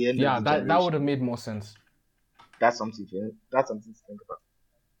by the end Yeah, of the that generation? would have made more sense. That's something to think about.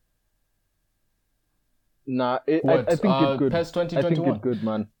 Nah, I What, think it's good. PES I think 2021? it's good,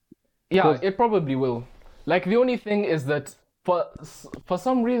 man. Yeah, Because- it probably will. Like, the only thing is that For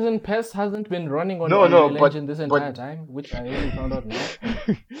some reason, PES hasn't been running on No, Unreal but- Engine this but- entire time, which I only found out now.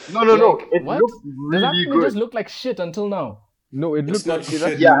 No. Like, It what? looks Does really actually good just look like shit until now? No, it It's looked not like shit. it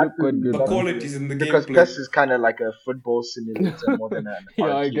actually Yeah, looked quite good. The man. quality's in the because gameplay. PES is kind of like a football simulator more than an Yeah, I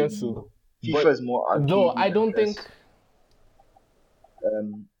arcade. guess so. FIFA is more arcade. Though I don't think.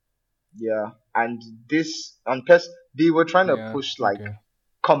 Yeah, and this on PES they were trying to Yeah, push like okay.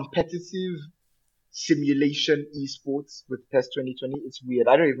 competitive simulation esports with PES 2020. It's weird.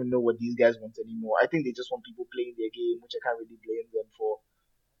 I don't even know what these guys want anymore. I think they just want people playing their game, which I can't really blame them for.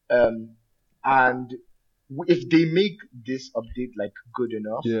 And if they make this update like good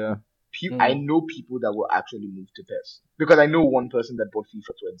enough, Yeah. I know people that will actually move to PES because I know one person that bought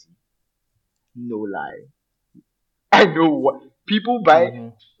FIFA 20. No lie. I know what people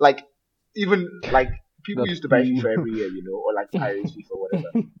buy like even like people That's used to buy cool. FIFA every year, you know, or like Pirates FIFA,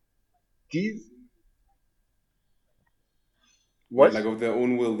 whatever. These what? Like of their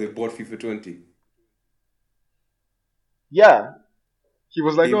own will, they bought FIFA 20. Yeah. He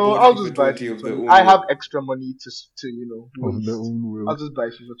was like, They "Oh, bought I'll FIFA just buy 20 of FIFA their 20. own I will." have extra money to you know Of their waste. own will. I'll just buy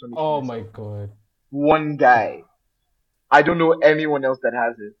FIFA 20." for Oh myself." my god. One guy. I don't know anyone else that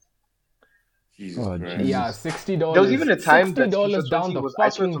has it. Jesus Oh, Christ. Jesus. Yeah, $60. There was even a time that $60 FIFA down 20 the was I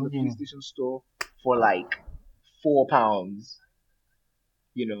saw it on fucking the room. PlayStation Store for like £4,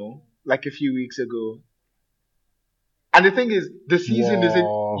 you know, like a few weeks ago. And the thing is, the season Wow.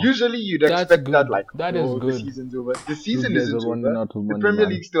 isn't. Usually, you'd That's expect good. that like, That is the good. season's over. The Those season guys isn't are running over. out of The money, Premier man.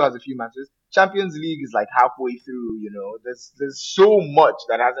 League still has a few matches. Champions League is like halfway through. You know, there's so much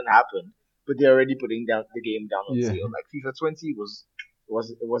that hasn't happened, but they're already putting down the game down on Yeah. sale. Like FIFA 20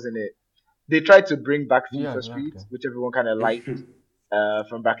 wasn't it? They tried to bring back FIFA Yeah, Street, exactly. which everyone kind of liked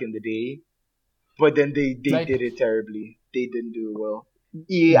from back in the day, but then they Like- did it terribly. They didn't do well.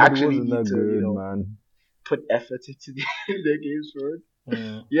 EA But it actually wasn't need that to good, you know man. put effort into their games for it.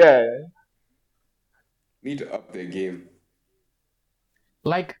 Mm. Yeah. Need to up their game.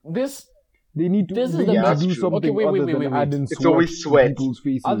 Like this. They need to, This is they the need to best- do Okay, something wait, other wait, than wait, wait. adding It's sweat always to sweat. people's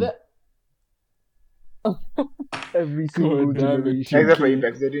faces. Other. Every single God damn it. generation. Except for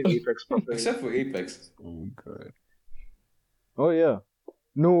Apex, they're doing Apex properly. Except for Apex. Oh god. Oh yeah.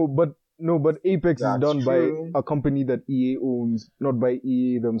 No, but Apex That's is done true. by a company that EA owns, not by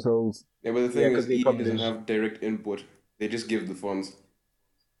EA themselves. Yeah, but the Yeah, thing 'cause is, they EA doesn't publish. have direct input. They just give the funds.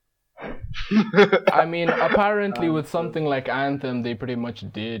 I mean, apparently with something like Anthem, they pretty much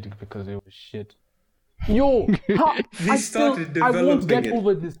did because it was shit. Yo, how, They started I won't get developing it.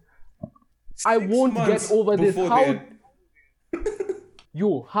 over this. I 6 won't get months over this. before How, they-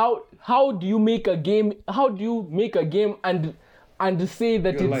 yo, how do you make a game? How do you make a game and say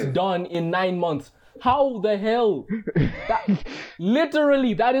that You're it's lying. done in 9 months? How the hell?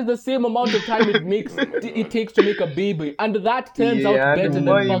 Literally, that is the same amount of time it takes to make a baby, and that turns out Yeah, better than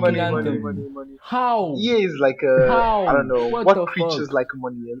money, fucking money, Anthem. money. How? EA is like a How? I don't know What what the creatures fuck? like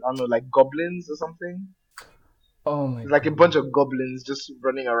money. I don't know, like goblins or something. Oh my. It's like a bunch of goblins just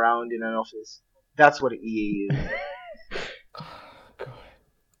running around in an office. That's what EA is.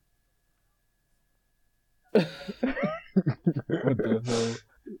 What the hell?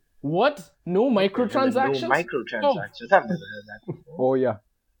 What? No microtransactions? No microtransactions. I've never heard that before. Oh yeah.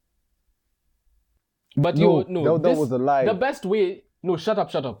 But No, no, that this- was a lie. The best way. No, shut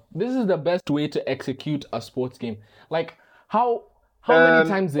up. This is the best way to execute a sports game. Like how many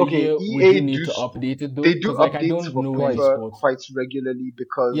times a okay, year would EA you need do to s- update it though? They do 'Cause, like I updates don't for know any FIFA sports. quite regularly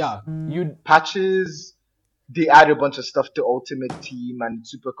because Yeah, you. patches. They add a bunch of stuff to Ultimate Team and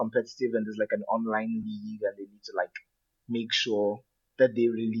it's super competitive, and there's like an online league, and they need to like make sure that they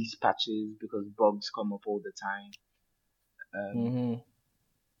release patches because bugs come up all the time. Mhm.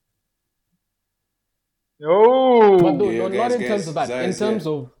 Oh, But no, Yeah, not guys, in terms of that. In guys, terms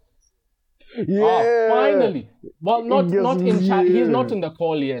yeah. of Yeah. finally. Well, not in chat. He's Yeah. not in the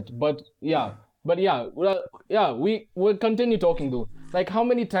call yet. But yeah. Well, yeah. We'll continue talking though. Like how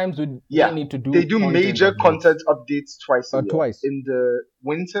many times would Yeah, they need to do? they do content major updates? content updates twice a year. Twice. In the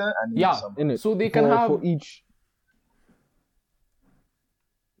winter and in Yeah. the summer. In it. So they can have. for each.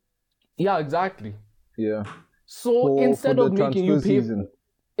 Yeah, exactly. Yeah. So For instead the of making you transfer pay, season.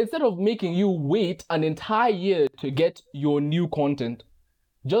 instead of making you wait an entire year to get your new content,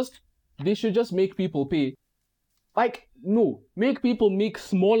 they should just make people pay. Like no, make people make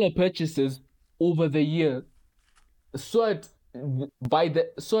smaller purchases over the year, so that by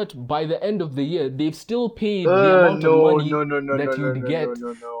the end of the year they've still paid the amount of money that you'd get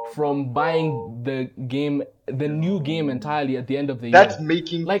from buying the new game entirely at the end of the year. That's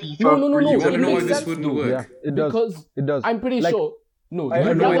making Like, FIFA no, free. You it wanna know why makes this sense wouldn't though. work? Yeah, it does. Because It does. I'm pretty Like, sure. No, I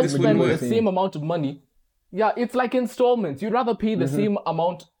you'd know why rather this spend wouldn't the work. same amount of money Yeah, it's like installments. You'd rather pay the same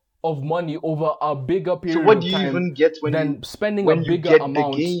amount of money over a bigger period So what of do you time even get than spending when a you bigger get the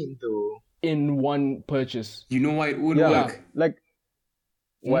amount game though? in one purchase. You know why it won't Yeah, work? like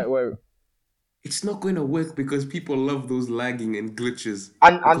why? It's not going to work because people love those lagging and glitches.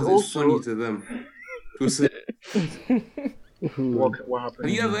 And Because it's also, funny to them. To say, what happened? have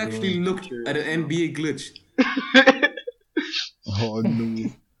you ever actually looked at an NBA glitch? Oh no!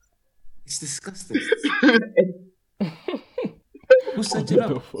 It's disgusting. Who set it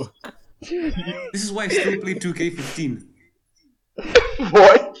up? This is why I still play 2K15.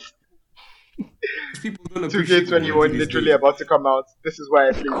 What? Because people don't appreciate 2K21 literally about to come out. This is why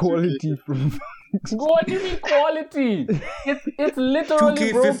I play 2K. Quality from What do you mean quality? It's literally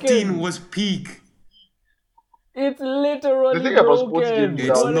 2K15 broken. was peak. It's literally The thing about sports broken. games,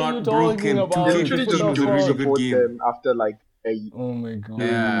 It's What are not you talking broken. about? They 2K15 literally What just the was a don't really fuck? good support game. them after like a Oh my god.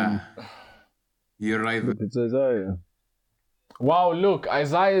 Yeah. You're right. But it's Isaiah. Wow, look,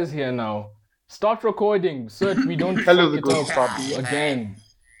 Isaiah is here now. Start recording so that we don't Hello, fuck the it ghost up puppy. again.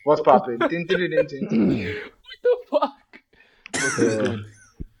 What's poppin'? Tin, tin, tin, tin, tin. What the fuck? Okay, good.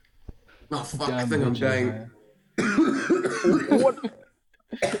 Oh fuck, I Damn think I'm bitch, dying. Isaiah.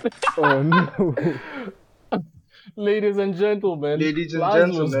 Oh no! Ladies and gentlemen, Ladies and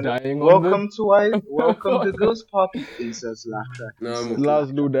Laszlo's gentlemen, dying welcome to Ghost Poppy. Inserts laugh track. No, I'm insert okay. laugh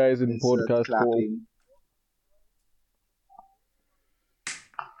Laszlo dies in insert podcast form. clapping.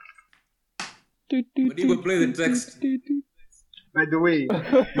 Madiba, play the text. By the way,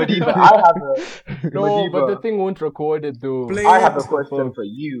 Madiba, I have a No, but the Madiba, thing won't record it though. Play I have a it. question for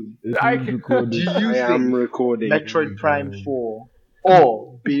you. It's I not can- recorded. Do you I am think recording. Metroid Prime 4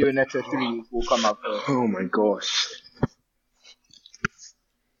 or Bayonetta 3 will come out first? Oh my gosh.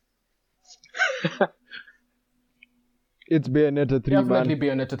 It's Bayonetta 3, Definitely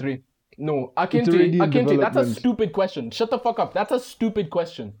man. Bayonetta 3. No, already Akinte, in that's a development. stupid question. Shut the fuck up. That's a stupid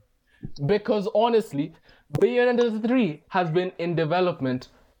question. Because honestly, Bayonetta 3 has been in development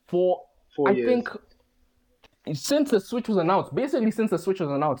for, 4 I years. think, since the Switch was announced. Basically, since the Switch was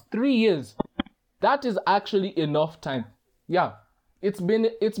announced. 3 years. That is actually enough time. Yeah. It's been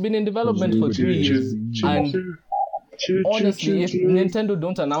in development for 3 years. And honestly, if Nintendo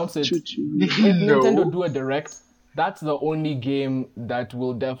don't announce it, if Nintendo do a direct, that's the only game that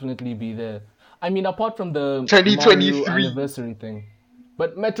will definitely be there. I mean, apart from the 2023. Mario anniversary thing.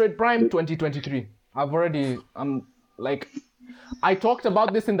 But Metroid Prime 2023. I talked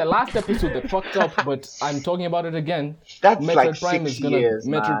about this in the last episode that fucked up, but I'm talking about it again. That's Metroid like Prime 6 is gonna years,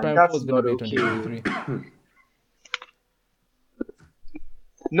 Metroid man. Prime That's 4 is gonna not be okay. 2023.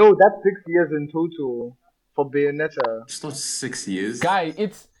 No, that's 6 years in total for Bayonetta. It's not 6 years. Guy,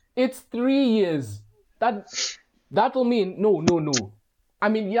 it's 3 years. That'll mean no. I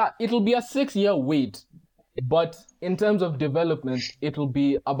mean, yeah, it'll be a 6-year wait, but in terms of development, it'll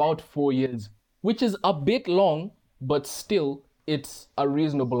be about 4 years, which is a bit long, but still, it's a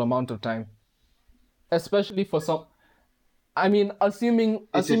reasonable amount of time, especially for some. I mean, assuming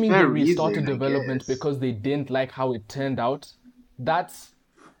It's a they fair restarted reason, I development guess. because they didn't like how it turned out,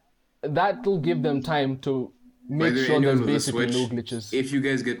 that'll give them time to By make the way, sure anyone there's with a basically no Switch, glitches. if you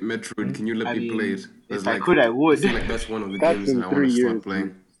guys get Metroid, can you let I me mean, play it? if I could, I would. I feel like that's one of the That's games in that I want to 3 start years.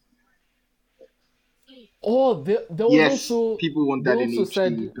 playing. Oh, there was Yes, also people want they that in also HD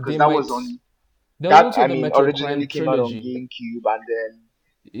said because they that might, was on there was that. also I the mean, Metroid originally Prime came out on trilogy. GameCube and then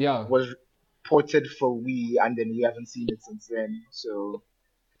Yeah, was ported for Wii, and then we haven't seen it since then. So,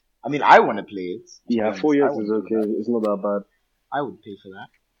 I mean, I want to play it. to be Yeah, honest. 4 I years wanna is do okay. that. It's not that bad. I would pay for that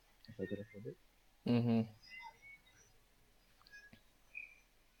if I could afford it. mm-hmm.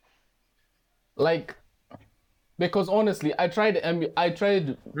 Like, because honestly, I tried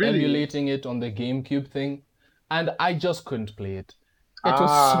Really? emulating it on the GameCube thing, and I just couldn't play it. It was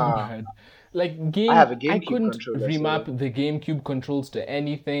so Ah. bad. Like I have a I GameCube couldn't controller, remap so- the GameCube controls to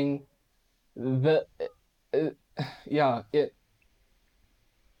anything.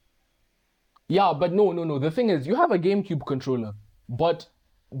 Yeah, but no. The thing is, you have a GameCube controller, but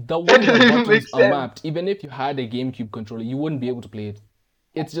the way That the doesn't even buttons make are sense. mapped, even if you had a GameCube controller, you wouldn't be able to play it.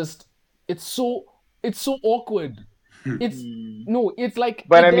 It's so awkward. It's no, it's like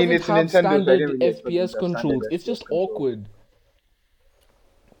But it I mean, doesn't it's a have Nintendo, so I standard didn't really expect it FPS to have controls. standard It's just FPS controls. awkward.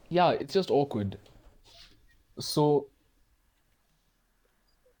 Yeah, it's just awkward. So,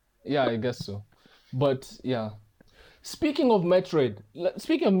 yeah, I guess so. But yeah. Speaking of Metroid,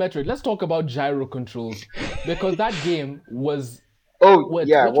 let's talk about gyro controls because that game was Oh, which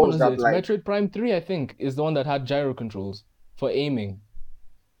yeah, one what was is that it? like? Metroid Prime 3, I think, is the one that had gyro controls for aiming.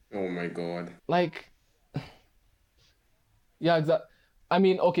 Oh my god. Like, yeah, exactly. I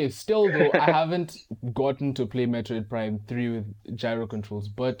mean, okay, still though, I haven't gotten to play Metroid Prime 3 with gyro controls,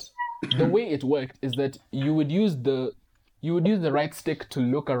 but the way it worked is that you would use the right stick to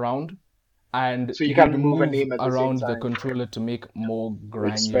look around, and So you can would move and aim at the same around the time. controller to make more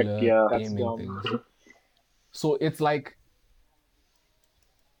Respect, granular yeah. That's aiming dumb. things. So it's like,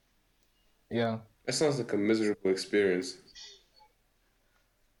 yeah. That sounds like a miserable experience.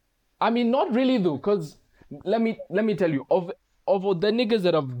 I mean, not really though, because let me tell you, of the niggas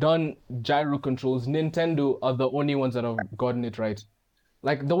that have done gyro controls, Nintendo are the only ones that have gotten it right.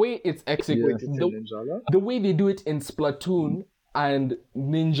 Like the way it's executed, Wait, it's in Ninjala? the way they do it in Splatoon and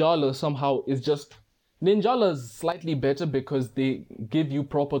Ninjala somehow is just, Ninjala is slightly better because they give you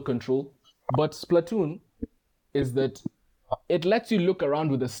proper control, but Splatoon is that it lets you look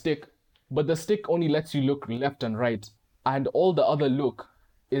around with a stick, but the stick only lets you look left and right, and all the other look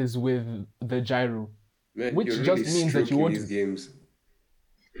is with the gyro. Man, Which you're just really means that you stroking want these games.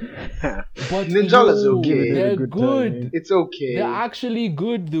 But Ninjala's yo, okay. they're Good good. timing. It's okay. They're actually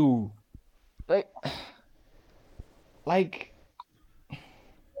good though. Like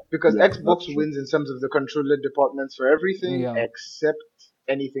Because Yeah, Xbox that's true. wins in terms of the controller departments for everything Yeah. except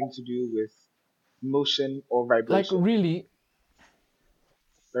anything to do with motion or vibration. really,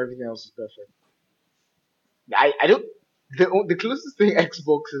 Everything else is perfect. I don't. The closest thing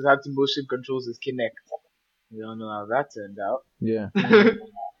Xbox has had to motion controls is Kinect. We don't know how that turned out. Yeah.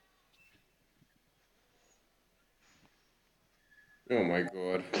 Oh my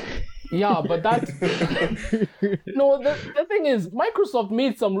god. yeah, but that's no. The thing is, Microsoft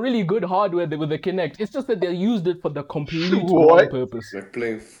made some really good hardware with the Kinect. It's just that they used it for the complete wrong What? purpose. Like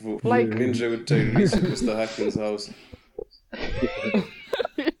playing Like- Ninja with Tyrese at Mr. Hackman's house.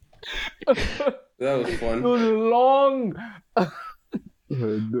 That was It fun. was long. Oh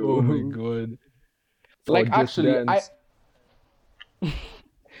Oh my god! Like Just actually, Dance.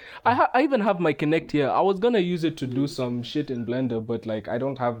 I even have my Kinect here. I was gonna use it to do some shit in Blender, but like I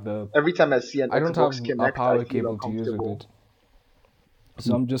don't have the Every time I see an I don't have Xbox a Kinect, power I feel cable to use with uncomfortable. it.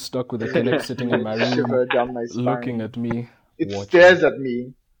 So I'm just stuck with the Kinect sitting in my room, Shiver down my spine. looking at me. It watching. stares at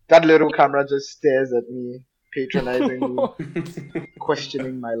me. That little camera just stares at me, patronizing me,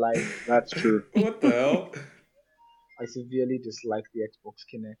 questioning my life. That's true. What the hell? I severely dislike the Xbox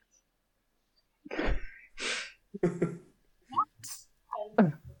Kinect.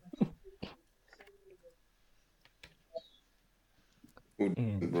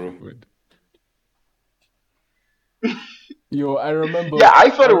 Bro. Yo, I remember. Yeah, I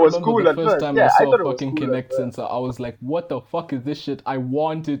thought it was remember cool the at first first. time Yeah, I I saw thought a it was fucking cool at Kinect first. sensor, I was like, "What the fuck is this shit? I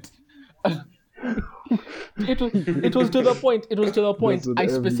want it." It was to the point. It was to the point. what I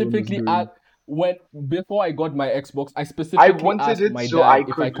everyone's specifically doing. asked before I got my Xbox. I specifically wanted asked it my so dad I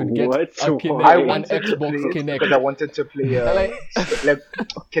if I could- could get What? a Kinect, I an wanted to Xbox play it Kinect. because I wanted to play Like, like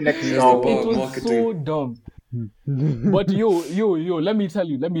Kinect Yeah, Star well, it Wars. was marketing. so dumb. But yo, let me tell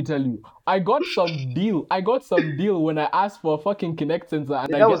you. I got some deal when I asked for a fucking Kinect sensor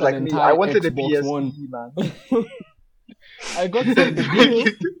and I That get was an like me. entire I wanted a Xbox PSP, One. man. I got some deal.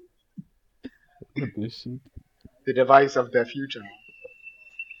 The device of the future.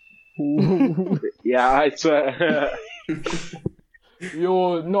 Yeah, I swear.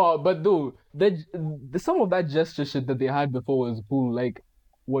 Yo, no, but though some of that gesture shit that they had before was cool. Like,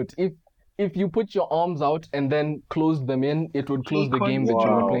 what if you put your arms out and then closed them in, it would close the game that you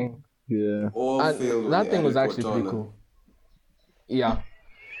were Wow. playing. Yeah. All failed And when that they thing was added actually pretty Cortana. cool. Yeah.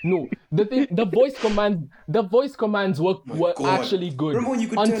 No, the voice commands were My God. actually good Remember when you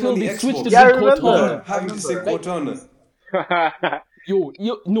could turn until on the they switched Xbox? it Yeah, I to remember. Cortana. Having to say Cortana. You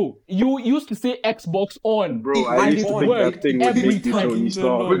used to say Xbox on, Bro, I and used it to think worked that thing would every make you time. Tony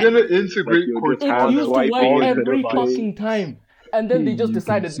Stark. We're gonna integrate Like, you're just It Cortana. used to Wiping work all the every device. fucking time, and then they just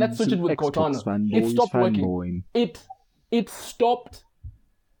decided let's switch it with Cortana. It stopped working. It stopped.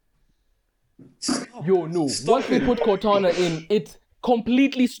 Yo, no. Once they put Cortana in, it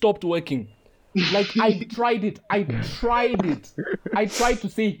completely stopped working. Like, I tried it. I tried to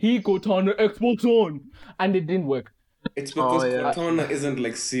say, hey, Cortana, Xbox on. And it didn't work. It's because Oh, yeah. Cortana isn't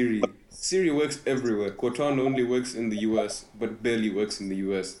like Siri. Siri works everywhere. Cortana only works in the US, but barely works in the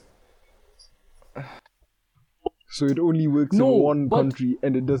US. So it only works No, in one but- country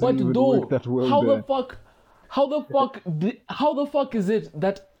and it doesn't But even though, work that well how there. the fuck is it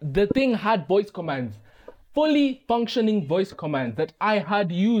that the thing had voice commands? Fully functioning voice commands that I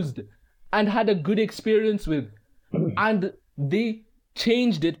had used and had a good experience with. And they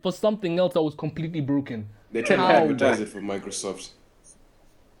changed it for something else that was completely broken. They try to How? advertise it for Microsoft.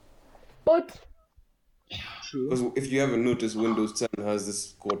 But Because if you haven't noticed, Windows 10 has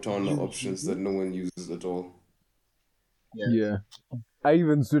this Cortana options that no one uses at all. Yeah. I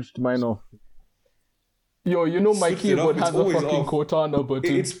even switched mine off. Yo, you know my Switch it off, keyboard it's has a always fucking off. Cortana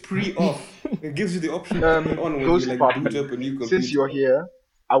button. It's pre-off. It gives you the option to turn it on when Ghost you Puppy, boot up a new computer. since you're here,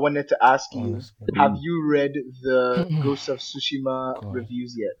 I wanted to ask you: Honestly. have you read the Ghost of Tsushima God.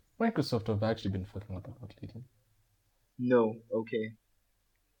 reviews yet? Microsoft have actually been fucking up a lot lately. No. Okay.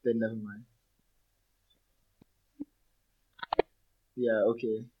 Then never mind. Yeah.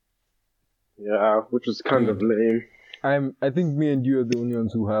 Okay. Yeah, which was kind of lame. I think me and you are the only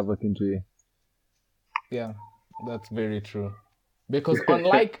ones who have Akintoye. Yeah, that's very true. Because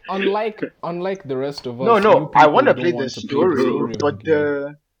unlike the rest of us, No, you no. I people want to don't play the want to play story, of the but game.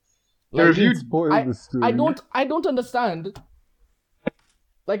 the Like, review. Spoil I, the story. I don't understand.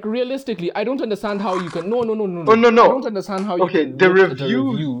 Like realistically, I don't understand how you can. No. Oh, no, I no. don't understand how you Okay, can the look at a reviews-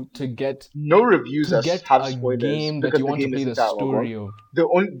 review to get No reviews to have get have a spoilers game that because you want the to game play the isn't out. story of. The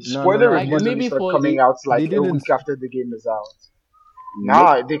only No, spoiler no, reviews like, only maybe start for- coming out like they a didn't- week after the game is out.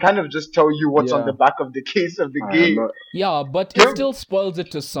 Nah, they kind of just tell you what's on Yeah. the back of the case of the I am game. not- Yeah, but it Ghost- still spoils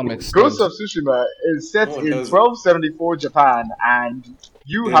it to some extent. Ghost of Tsushima is set No, it in doesn't. 1274 Japan, and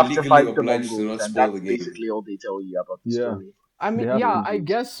you They're have to legally fight the obliged to not Mongols, and spoil that's the game. basically all they tell you about the Yeah. story. I mean, They have yeah, I reviews.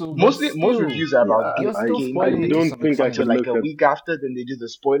 guess so. but Most still, reviews are about Yeah, you're the still game. spoiling I it to don't some think I extent. can Until like look a at- week after, then they do the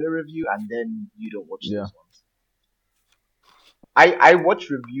spoiler review, and then you don't watch Yeah. those ones. I watch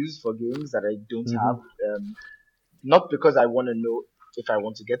reviews for games that I don't have, not because I want to know if I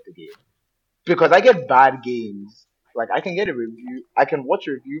want to get the game, because I get bad games. Like I can get a review, I can watch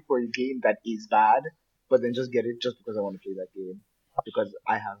a review for a game that is bad, but then just get it just because I want to play that game because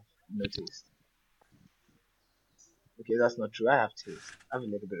I have no taste. Okay, that's not true. I have taste. I have a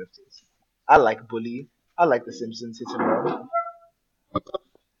little bit of taste. I like Bully. I like The Simpsons Hit and Run.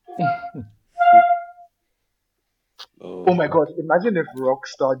 Oh my god, imagine if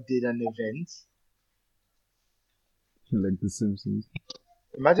Rockstar did an event. Like The Simpsons.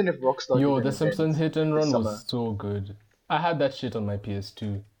 Imagine if Rockstar Yo, did The an Simpsons event Hit and this Run summer. was so good. I had that shit on my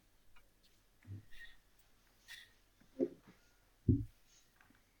PS2.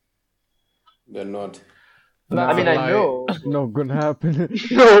 They're not. I mean, I Like- know. Not gonna happen.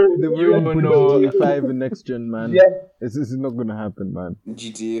 No. They You were put know. GTA 5 in next gen, man. Yeah. This is not gonna happen, man.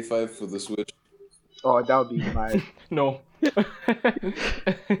 GTA 5 for the Switch. Oh, that would be my. No.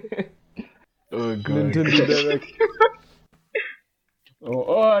 Oh god. Nintendo Direct.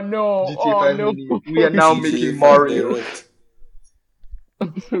 Oh no. GTA Oh 5 no. mini. We are now GTA making 5 Mario. Direct.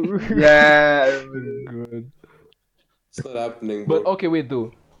 Yeah. Good. It's not happening, bro. But okay, wait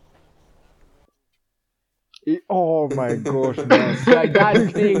though. Oh my gosh, man. Like,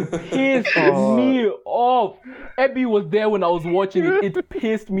 that thing pissed me off. Abby was there when I was watching it. It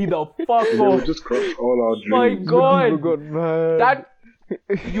pissed me the fuck They will off. just crush all our My dreams. god. got mad. That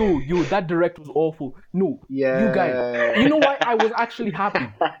that direct was awful. No, Yeah. you guys. You know why I was actually happy?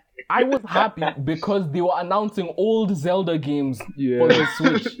 I was happy because they were announcing old Zelda games for the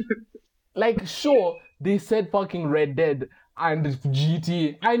Switch. Like, sure, they said fucking Red Dead and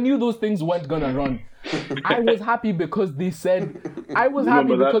GTA. I knew those things weren't gonna run. I was happy because they said. I was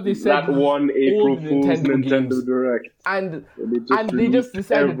happy Remember because they said that one April old Fool's Nintendo Nintendo games. Direct. and When they just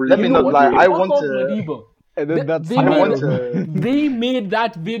decided. every Let me you know not what? lie, I Fuck want off, to- Madiba. And then that's They I made- want to. They made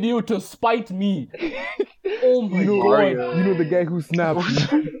that video to spite me. Oh my god. Mario. You know the guy who snapped.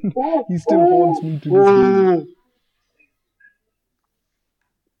 He still haunts me to this day. Oh.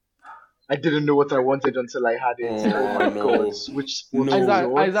 I didn't know what I wanted until I had it. Oh my no. god. Switch Sports No.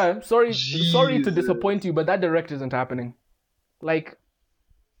 Resort. Isaiah, sorry to Jesus. disappoint you, but that direct isn't happening. Like,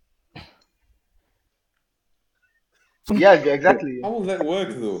 Yeah, exactly. How will that work,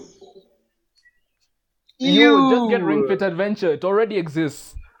 though? you just get Ring Fit Adventure. It already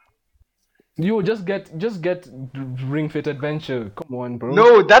exists. You just get Ring Fit Adventure. Come on, bro.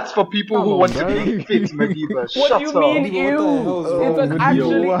 No, that's for people Come who on, want bro. to be fit, Madiba. What Shut do you up. mean, What the ew? hell is wrong It's an with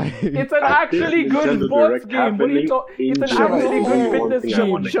actually, Why? it's an At actually this good Nintendo sports Direct game. What are you happening talking? in It's an July. actually One good fitness thing I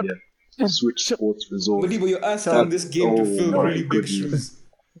wanna game. hear. Switch Sports Resort. Madiba, you're asking this game to Oh fill my really big goodness. shoes.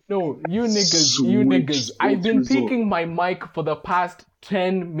 No, you niggas, Switch I've been Sports Resort. peeking my mic for the past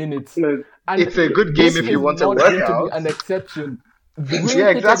 10 minutes. No, And It's a good game this if you is want to not work going to out. be an exception. The Ring Yeah,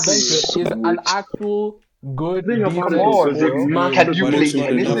 Fit exactly. Adventure is an actual good, Think about decent it, Come on, because it's bro. massive. Can you But play it's not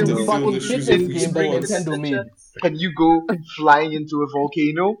tennis enough in to it? fill fucking the shoes fitness of game that sports. Nintendo made. Can you go flying into a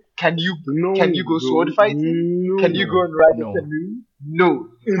volcano? Can you go sword fighting? No. Can you go and ride No. a canoe? No.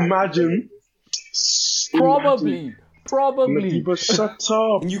 Imagine. Probably. Madiba, shut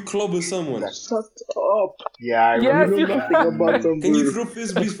up. Can you clobber someone? Shut up. Yeah, I Yes, remember. you Nothing about them. Can you throw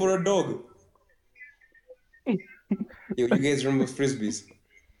frisbees for a dog? Yo, you guys remember frisbees?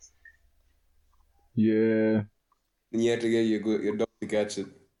 Yeah. And you had to get your dog to catch it.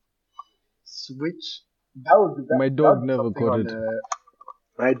 Switch. That would My that dog would be never something caught on, it.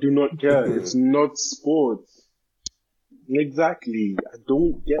 I do not care. It's not sports. Exactly. I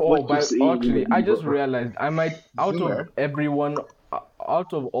don't get Oh, what you're but saying. actually, I just Zuma. realized I might out Zuma. of everyone,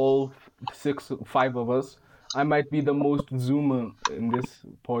 out of all five of us, I might be the most zoomer in this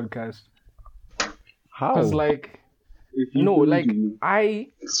podcast. How? Cause like If you no, do like the I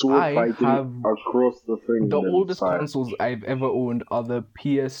sword fighting have across the thing, the then oldest fine. consoles I've ever owned are the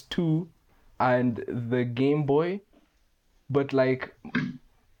PS2 and the Game Boy, but like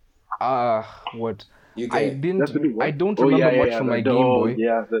what You I can. didn't That's the big one. I don't Oh, remember yeah, much yeah, from the my Game dog, Boy.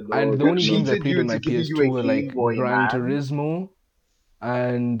 yeah, the And dog. the only Who games I cheated played you on my into giving you PS2 a were Game like Boy, Gran man? Turismo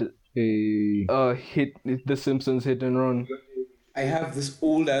and Hey. The Simpsons Hit and Run. I have this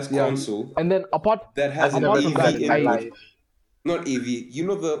old ass Yeah. console And then apart that has I've an never apart from seen AV that that, in my input. life. Not AV. You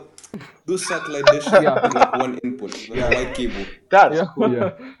know those satellite dish Yeah. with like one input, like a white cable. That's yeah. cool.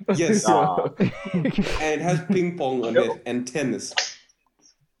 Yeah. Yes. Ah, And it has ping pong on it and tennis,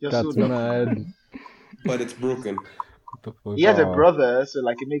 you're so That's dumb. mad. but it's broken. What the fuck? He has a Ah. brother, so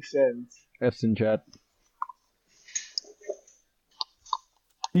like it makes sense. F's in chat.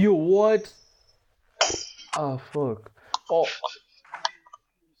 Yo, what? Oh fuck. Oh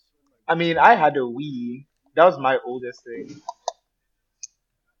I mean, I had a Wii. That was my oldest thing.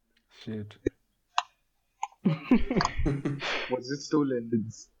 shit. Was it stolen?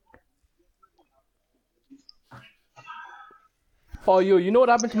 Oh yo, you know what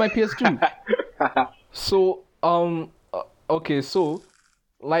happened to my PS2? So okay, so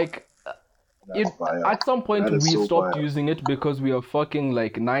like it fire. at some point That we is so stopped fire. using it because we are fucking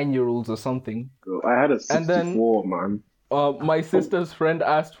like 9-year-olds or something. Bro, I had a And then- 64, man. My sister's friend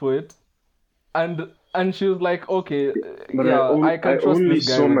asked for it, and she was like, okay, But yeah, I can trust only this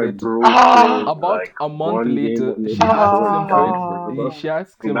guy saw with my it. bro Ah! play, About like, a month one later, game, she maybe asks him for forever. it. She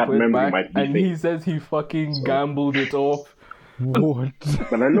asks him That for it memory back, might be and fake. he says he fucking gambled it off. What?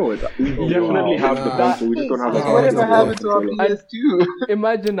 But I know it. We definitely have the Nah. console. We just don't have Like, the Whatever yeah. happened to our And- PS2?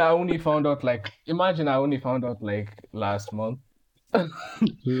 Imagine I only found out like last month.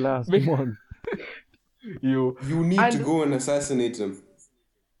 Last Big- month. You You need And- to go and assassinate him.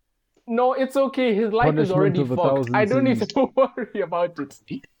 no, it's okay. His life is Punishment already of a fucked. thousand I don't need sins. to worry about it.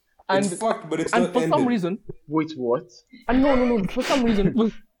 And It's fucked, but it's and not for ended. some reason, Wait, what? and no, for some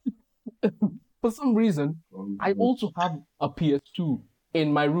reason, for some reason, I also have a PS2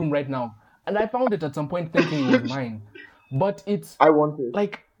 in my room right now, and I found it at some point thinking it was mine, but it's I want it.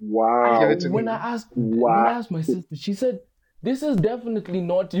 like Wow. Give it to when me. I asked Wow. my sister, she said, "This is definitely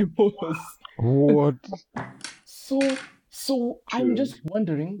not yours." What? So I'm just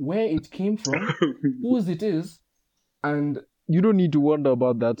wondering where it came from, whose it is, and You don't need to wonder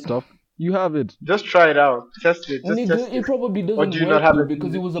about that stuff. You have it. Just try it out. Test it. Just nigga, test it it. probably Or doesn't do you not work have though, a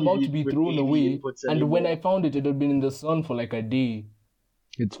because it was TV about to be with thrown AV away, inputs and when anymore? I found it, it had been in the sun for like a day.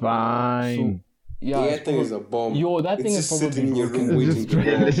 It's fine. Yeah, that it's thing is probably- a bomb. Yo, that It's thing is just sitting probably in your room broken. waiting Just to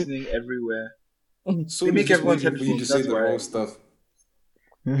They're go. listening everywhere. So They make just everyone's waiting for you to headphones, say the that's wrong why. stuff.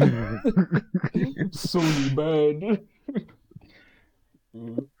 Sony bad.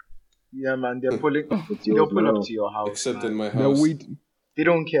 Yeah, man. They're pulling. It's They'll yours pull now. up to your house. Except man. in my They're house. waiting. They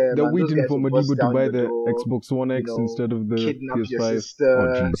don't care. They're man. Those waiting guys for will bust Madiba to down buy your the door, Xbox One X you know, instead of the kidnap your PS5. sister.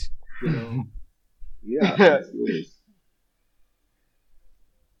 Oh jeez. You know. Yeah. It's yours.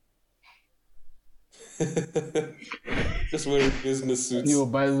 Just wearing business suits. Yo,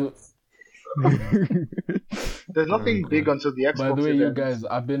 There's nothing big until the Xbox. by the way, you event. guys,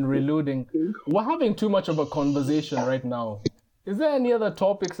 I've been reloading. We're having too much of a conversation right now. Is there any other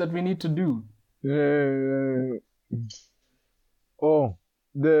topics that we need to do? Oh,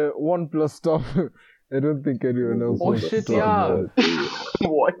 the OnePlus stuff. I don't think anyone else Oh, wants to shit, talk yeah. about it.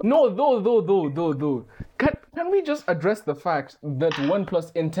 What? No, though. Can we just address the fact that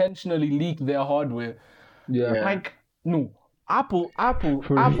OnePlus intentionally leaked their hardware? Yeah. Yeah. Like, no. Apple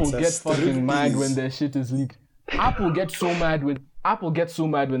It's a gets fucking mad when striptease. their shit is leaked. Apple gets so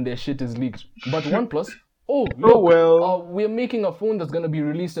mad when their shit is leaked. But OnePlus, oh look, well. we're making a phone that's gonna be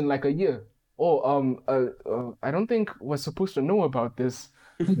released in like a year. I don't think we're supposed to know about this.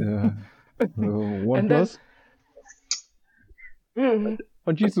 Yeah. And then- OnePlus?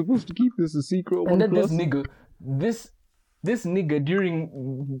 Aren't you supposed to keep this a secret? And then OnePlus? this nigga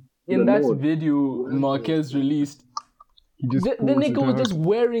in The that Lord. video Marquez released, He just the pulls it nigga was out. just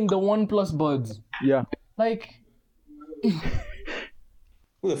wearing the OnePlus buds. Yeah. Like,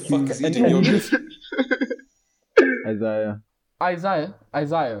 Who the fuck is and eating he yogurt? just Isaiah.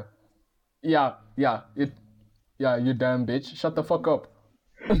 Isaiah. Yeah, you damn bitch. Shut the fuck up.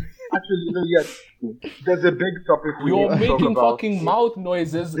 I actually, no, yes. There's a big topic we You're need to talk making about. fucking mouth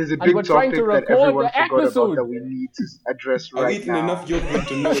noises, There's a and big we're trying topic to that record everyone the forgot about episode. that we need to address I've right eaten now. enough yogurt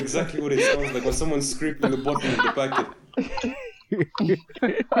to know exactly what it sounds like when someone's scraping the bottom of the packet.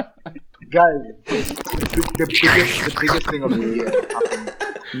 Guys, the biggest thing of the year happened.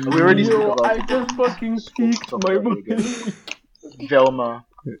 We already spoke Yo, about I it. just fucking peaked Talk my about it again. Velma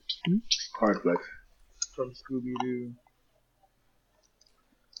Hard life. from Scooby-Doo.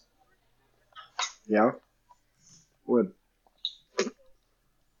 Yeah? What?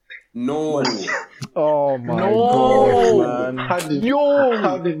 No. Oh my No. god, man. How did Yo,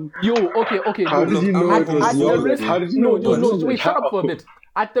 okay, How no. did you know At it was the yogurt? risk, How did you no, know it was wait, shut yogurt? up for a bit.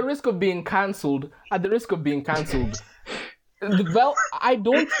 At the risk of being cancelled, well, I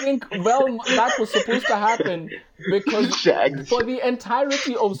don't think that was supposed to happen because Shaggy. for the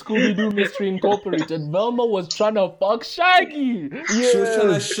entirety of Scooby-Doo Mystery Incorporated, Velma was trying to fuck Shaggy. She was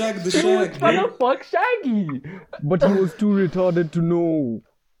trying to shag the She was shag, trying bro. to fuck Shaggy. But he was too retarded to know.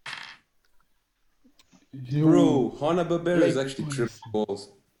 Bro, Hanna-Barbera is actually tripped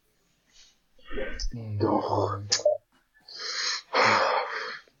balls.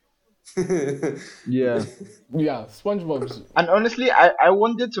 Yeah. Yeah, SpongeBob's. And honestly, I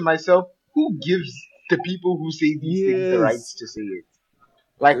wondered to myself, who gives the people who say these things the Yes. rights to say it?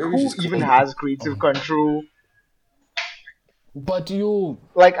 Like, Maybe who she's even cool. has creative control? But you,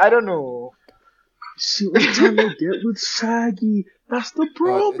 Like, I don't know. She was trying to get with Shaggy. That's the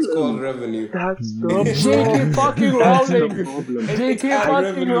problem. It's called revenue. That's the J.K. fucking That's the Rowling. problem. J.K. Ad fucking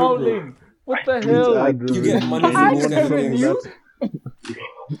revenue, bro. Rowling. What the hell? You get money for Ad these kind of things. revenue?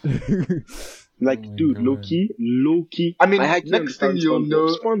 Like, dude, God. low-key. I mean, actually next thing understand you'll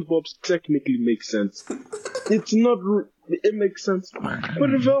know- SpongeBob's technically makes sense. It's not. It makes sense.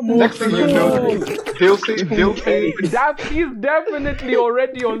 But if Velma Next thing you know, they'll say, He's definitely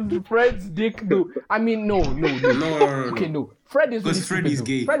already on Fred's dick, though. I mean, no. No. Okay, no. Fred is really Because Fred is stupid,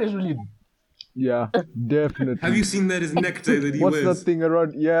 gay. though. Fred is really. Yeah, definitely. Have you seen that his necktie that he What's wears? that thing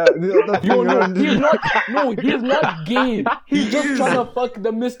around? Yeah, that thing Yo, no, around. he's not. No, he's not gay. He's He just is. trying to fuck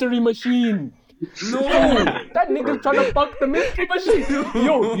the mystery machine. No! That nigga's trying to fuck the mystery machine.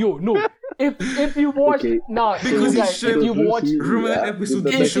 Yo, no. If you watch Okay. Because guys, he if you showed- watch, Remember that episode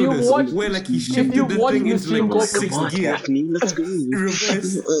If he you showed us watch- where like he you shifted the watch thing into Mystery like Incorporated- sixth gear, Daphne, let's go.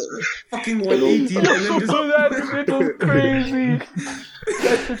 reverse, fucking 180, and then just that shit was crazy.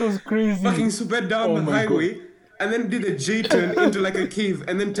 That shit was crazy. fucking sped down Oh the my highway, and then did a J turn into like a cave,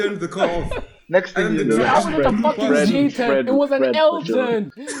 and then turned the car off. next thing And you the know, That wasn't a fucking Fred, J-turn. Fred, It was an Fred,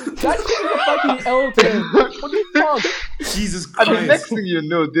 L-turn. That shit was a fucking L-turn. What the fuck? Jesus and the next Christ. thing you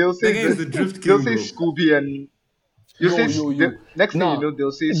know, they'll say That guy is the drift they'll king, say bro. Scooby and next thing Nah. you know,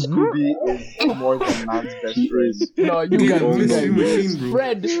 they'll say Scooby is more than man's best friend. No, you Yeah, guys. mystery machine, bro.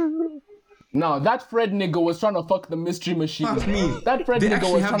 Fred. No, that Fred nigga was trying to fuck the mystery machine. Fuck me. That Fred They nigga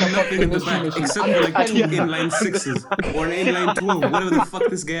actually was have trying to fuck nothing the in the mystery back machine. except I'm for like telling two you. inline sixes or an inline 12, whatever the fuck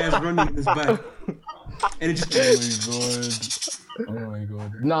this guy has running in his back. And it just Oh my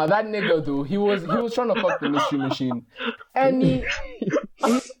god. Nah, that nigga though, he was trying to fuck the mystery machine. And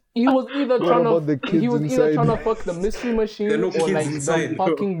he was either trying about the to kids he was either inside? trying to fuck the mystery machine There are no or kids like inside. the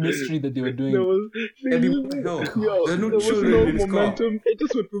fucking mystery that they were doing. Eddie, what the hell? Yo, There are no there was children no in his car. momentum. It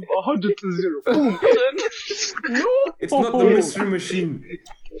just went from 100 to 0. Boom. No, It's not the mystery machine.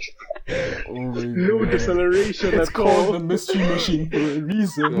 Oh my No God. deceleration It's at called all. the mystery machine for a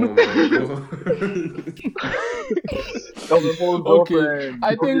reason. Oh my god. Okay,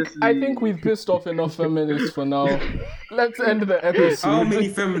 I think we've pissed off enough feminists for now. Let's end the episode. How many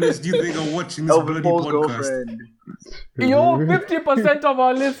feminists do you think are watching this Elvin bloody Paul's podcast? girlfriend. Yo, 50% of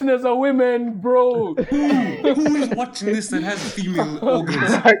our listeners are women, bro. Who is watching this that has female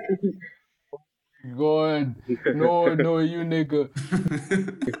organs? God, no, you nigga.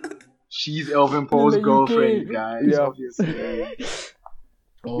 She's Elvin Paul's In the UK. girlfriend, guys. Yeah. Obviously.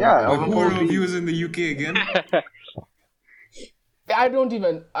 Oh, Yeah, Wait, Elvin who are Paul. our viewers in the UK again? I don't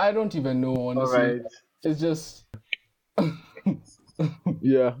even know, honestly. Alright. It's just,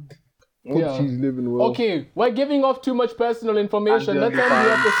 Yeah. Hope yeah. she's living well. Okay, we're giving off too much personal information. I'm Let's doing end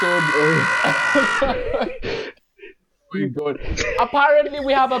the episode. Oh, God. Apparently,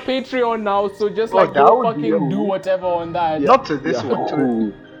 we have a Patreon now, so just like that go would be fucking cool. do whatever on that. Not to this one, to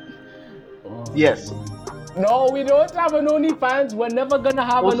Ooh. yes. No, we don't have an OnlyFans. We're never gonna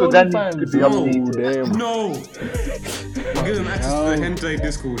have Also, an that needs to OnlyFans. be No. updated. Damn. No! We'll give them access to the hentai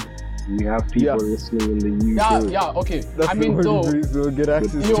Discord. We have people Yeah. listening in the UK. Yeah, okay. That's I mean, the though, only place we'll get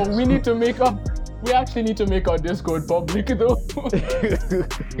access yo, to. we need to make up. We actually need to make our Discord public, though. God.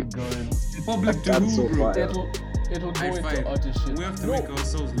 Public to That's who, so bro? fire. It'll go High into five. utter shit. We have to No, make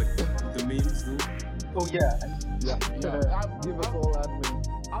ourselves like the memes though. Oh yeah. Give us all admin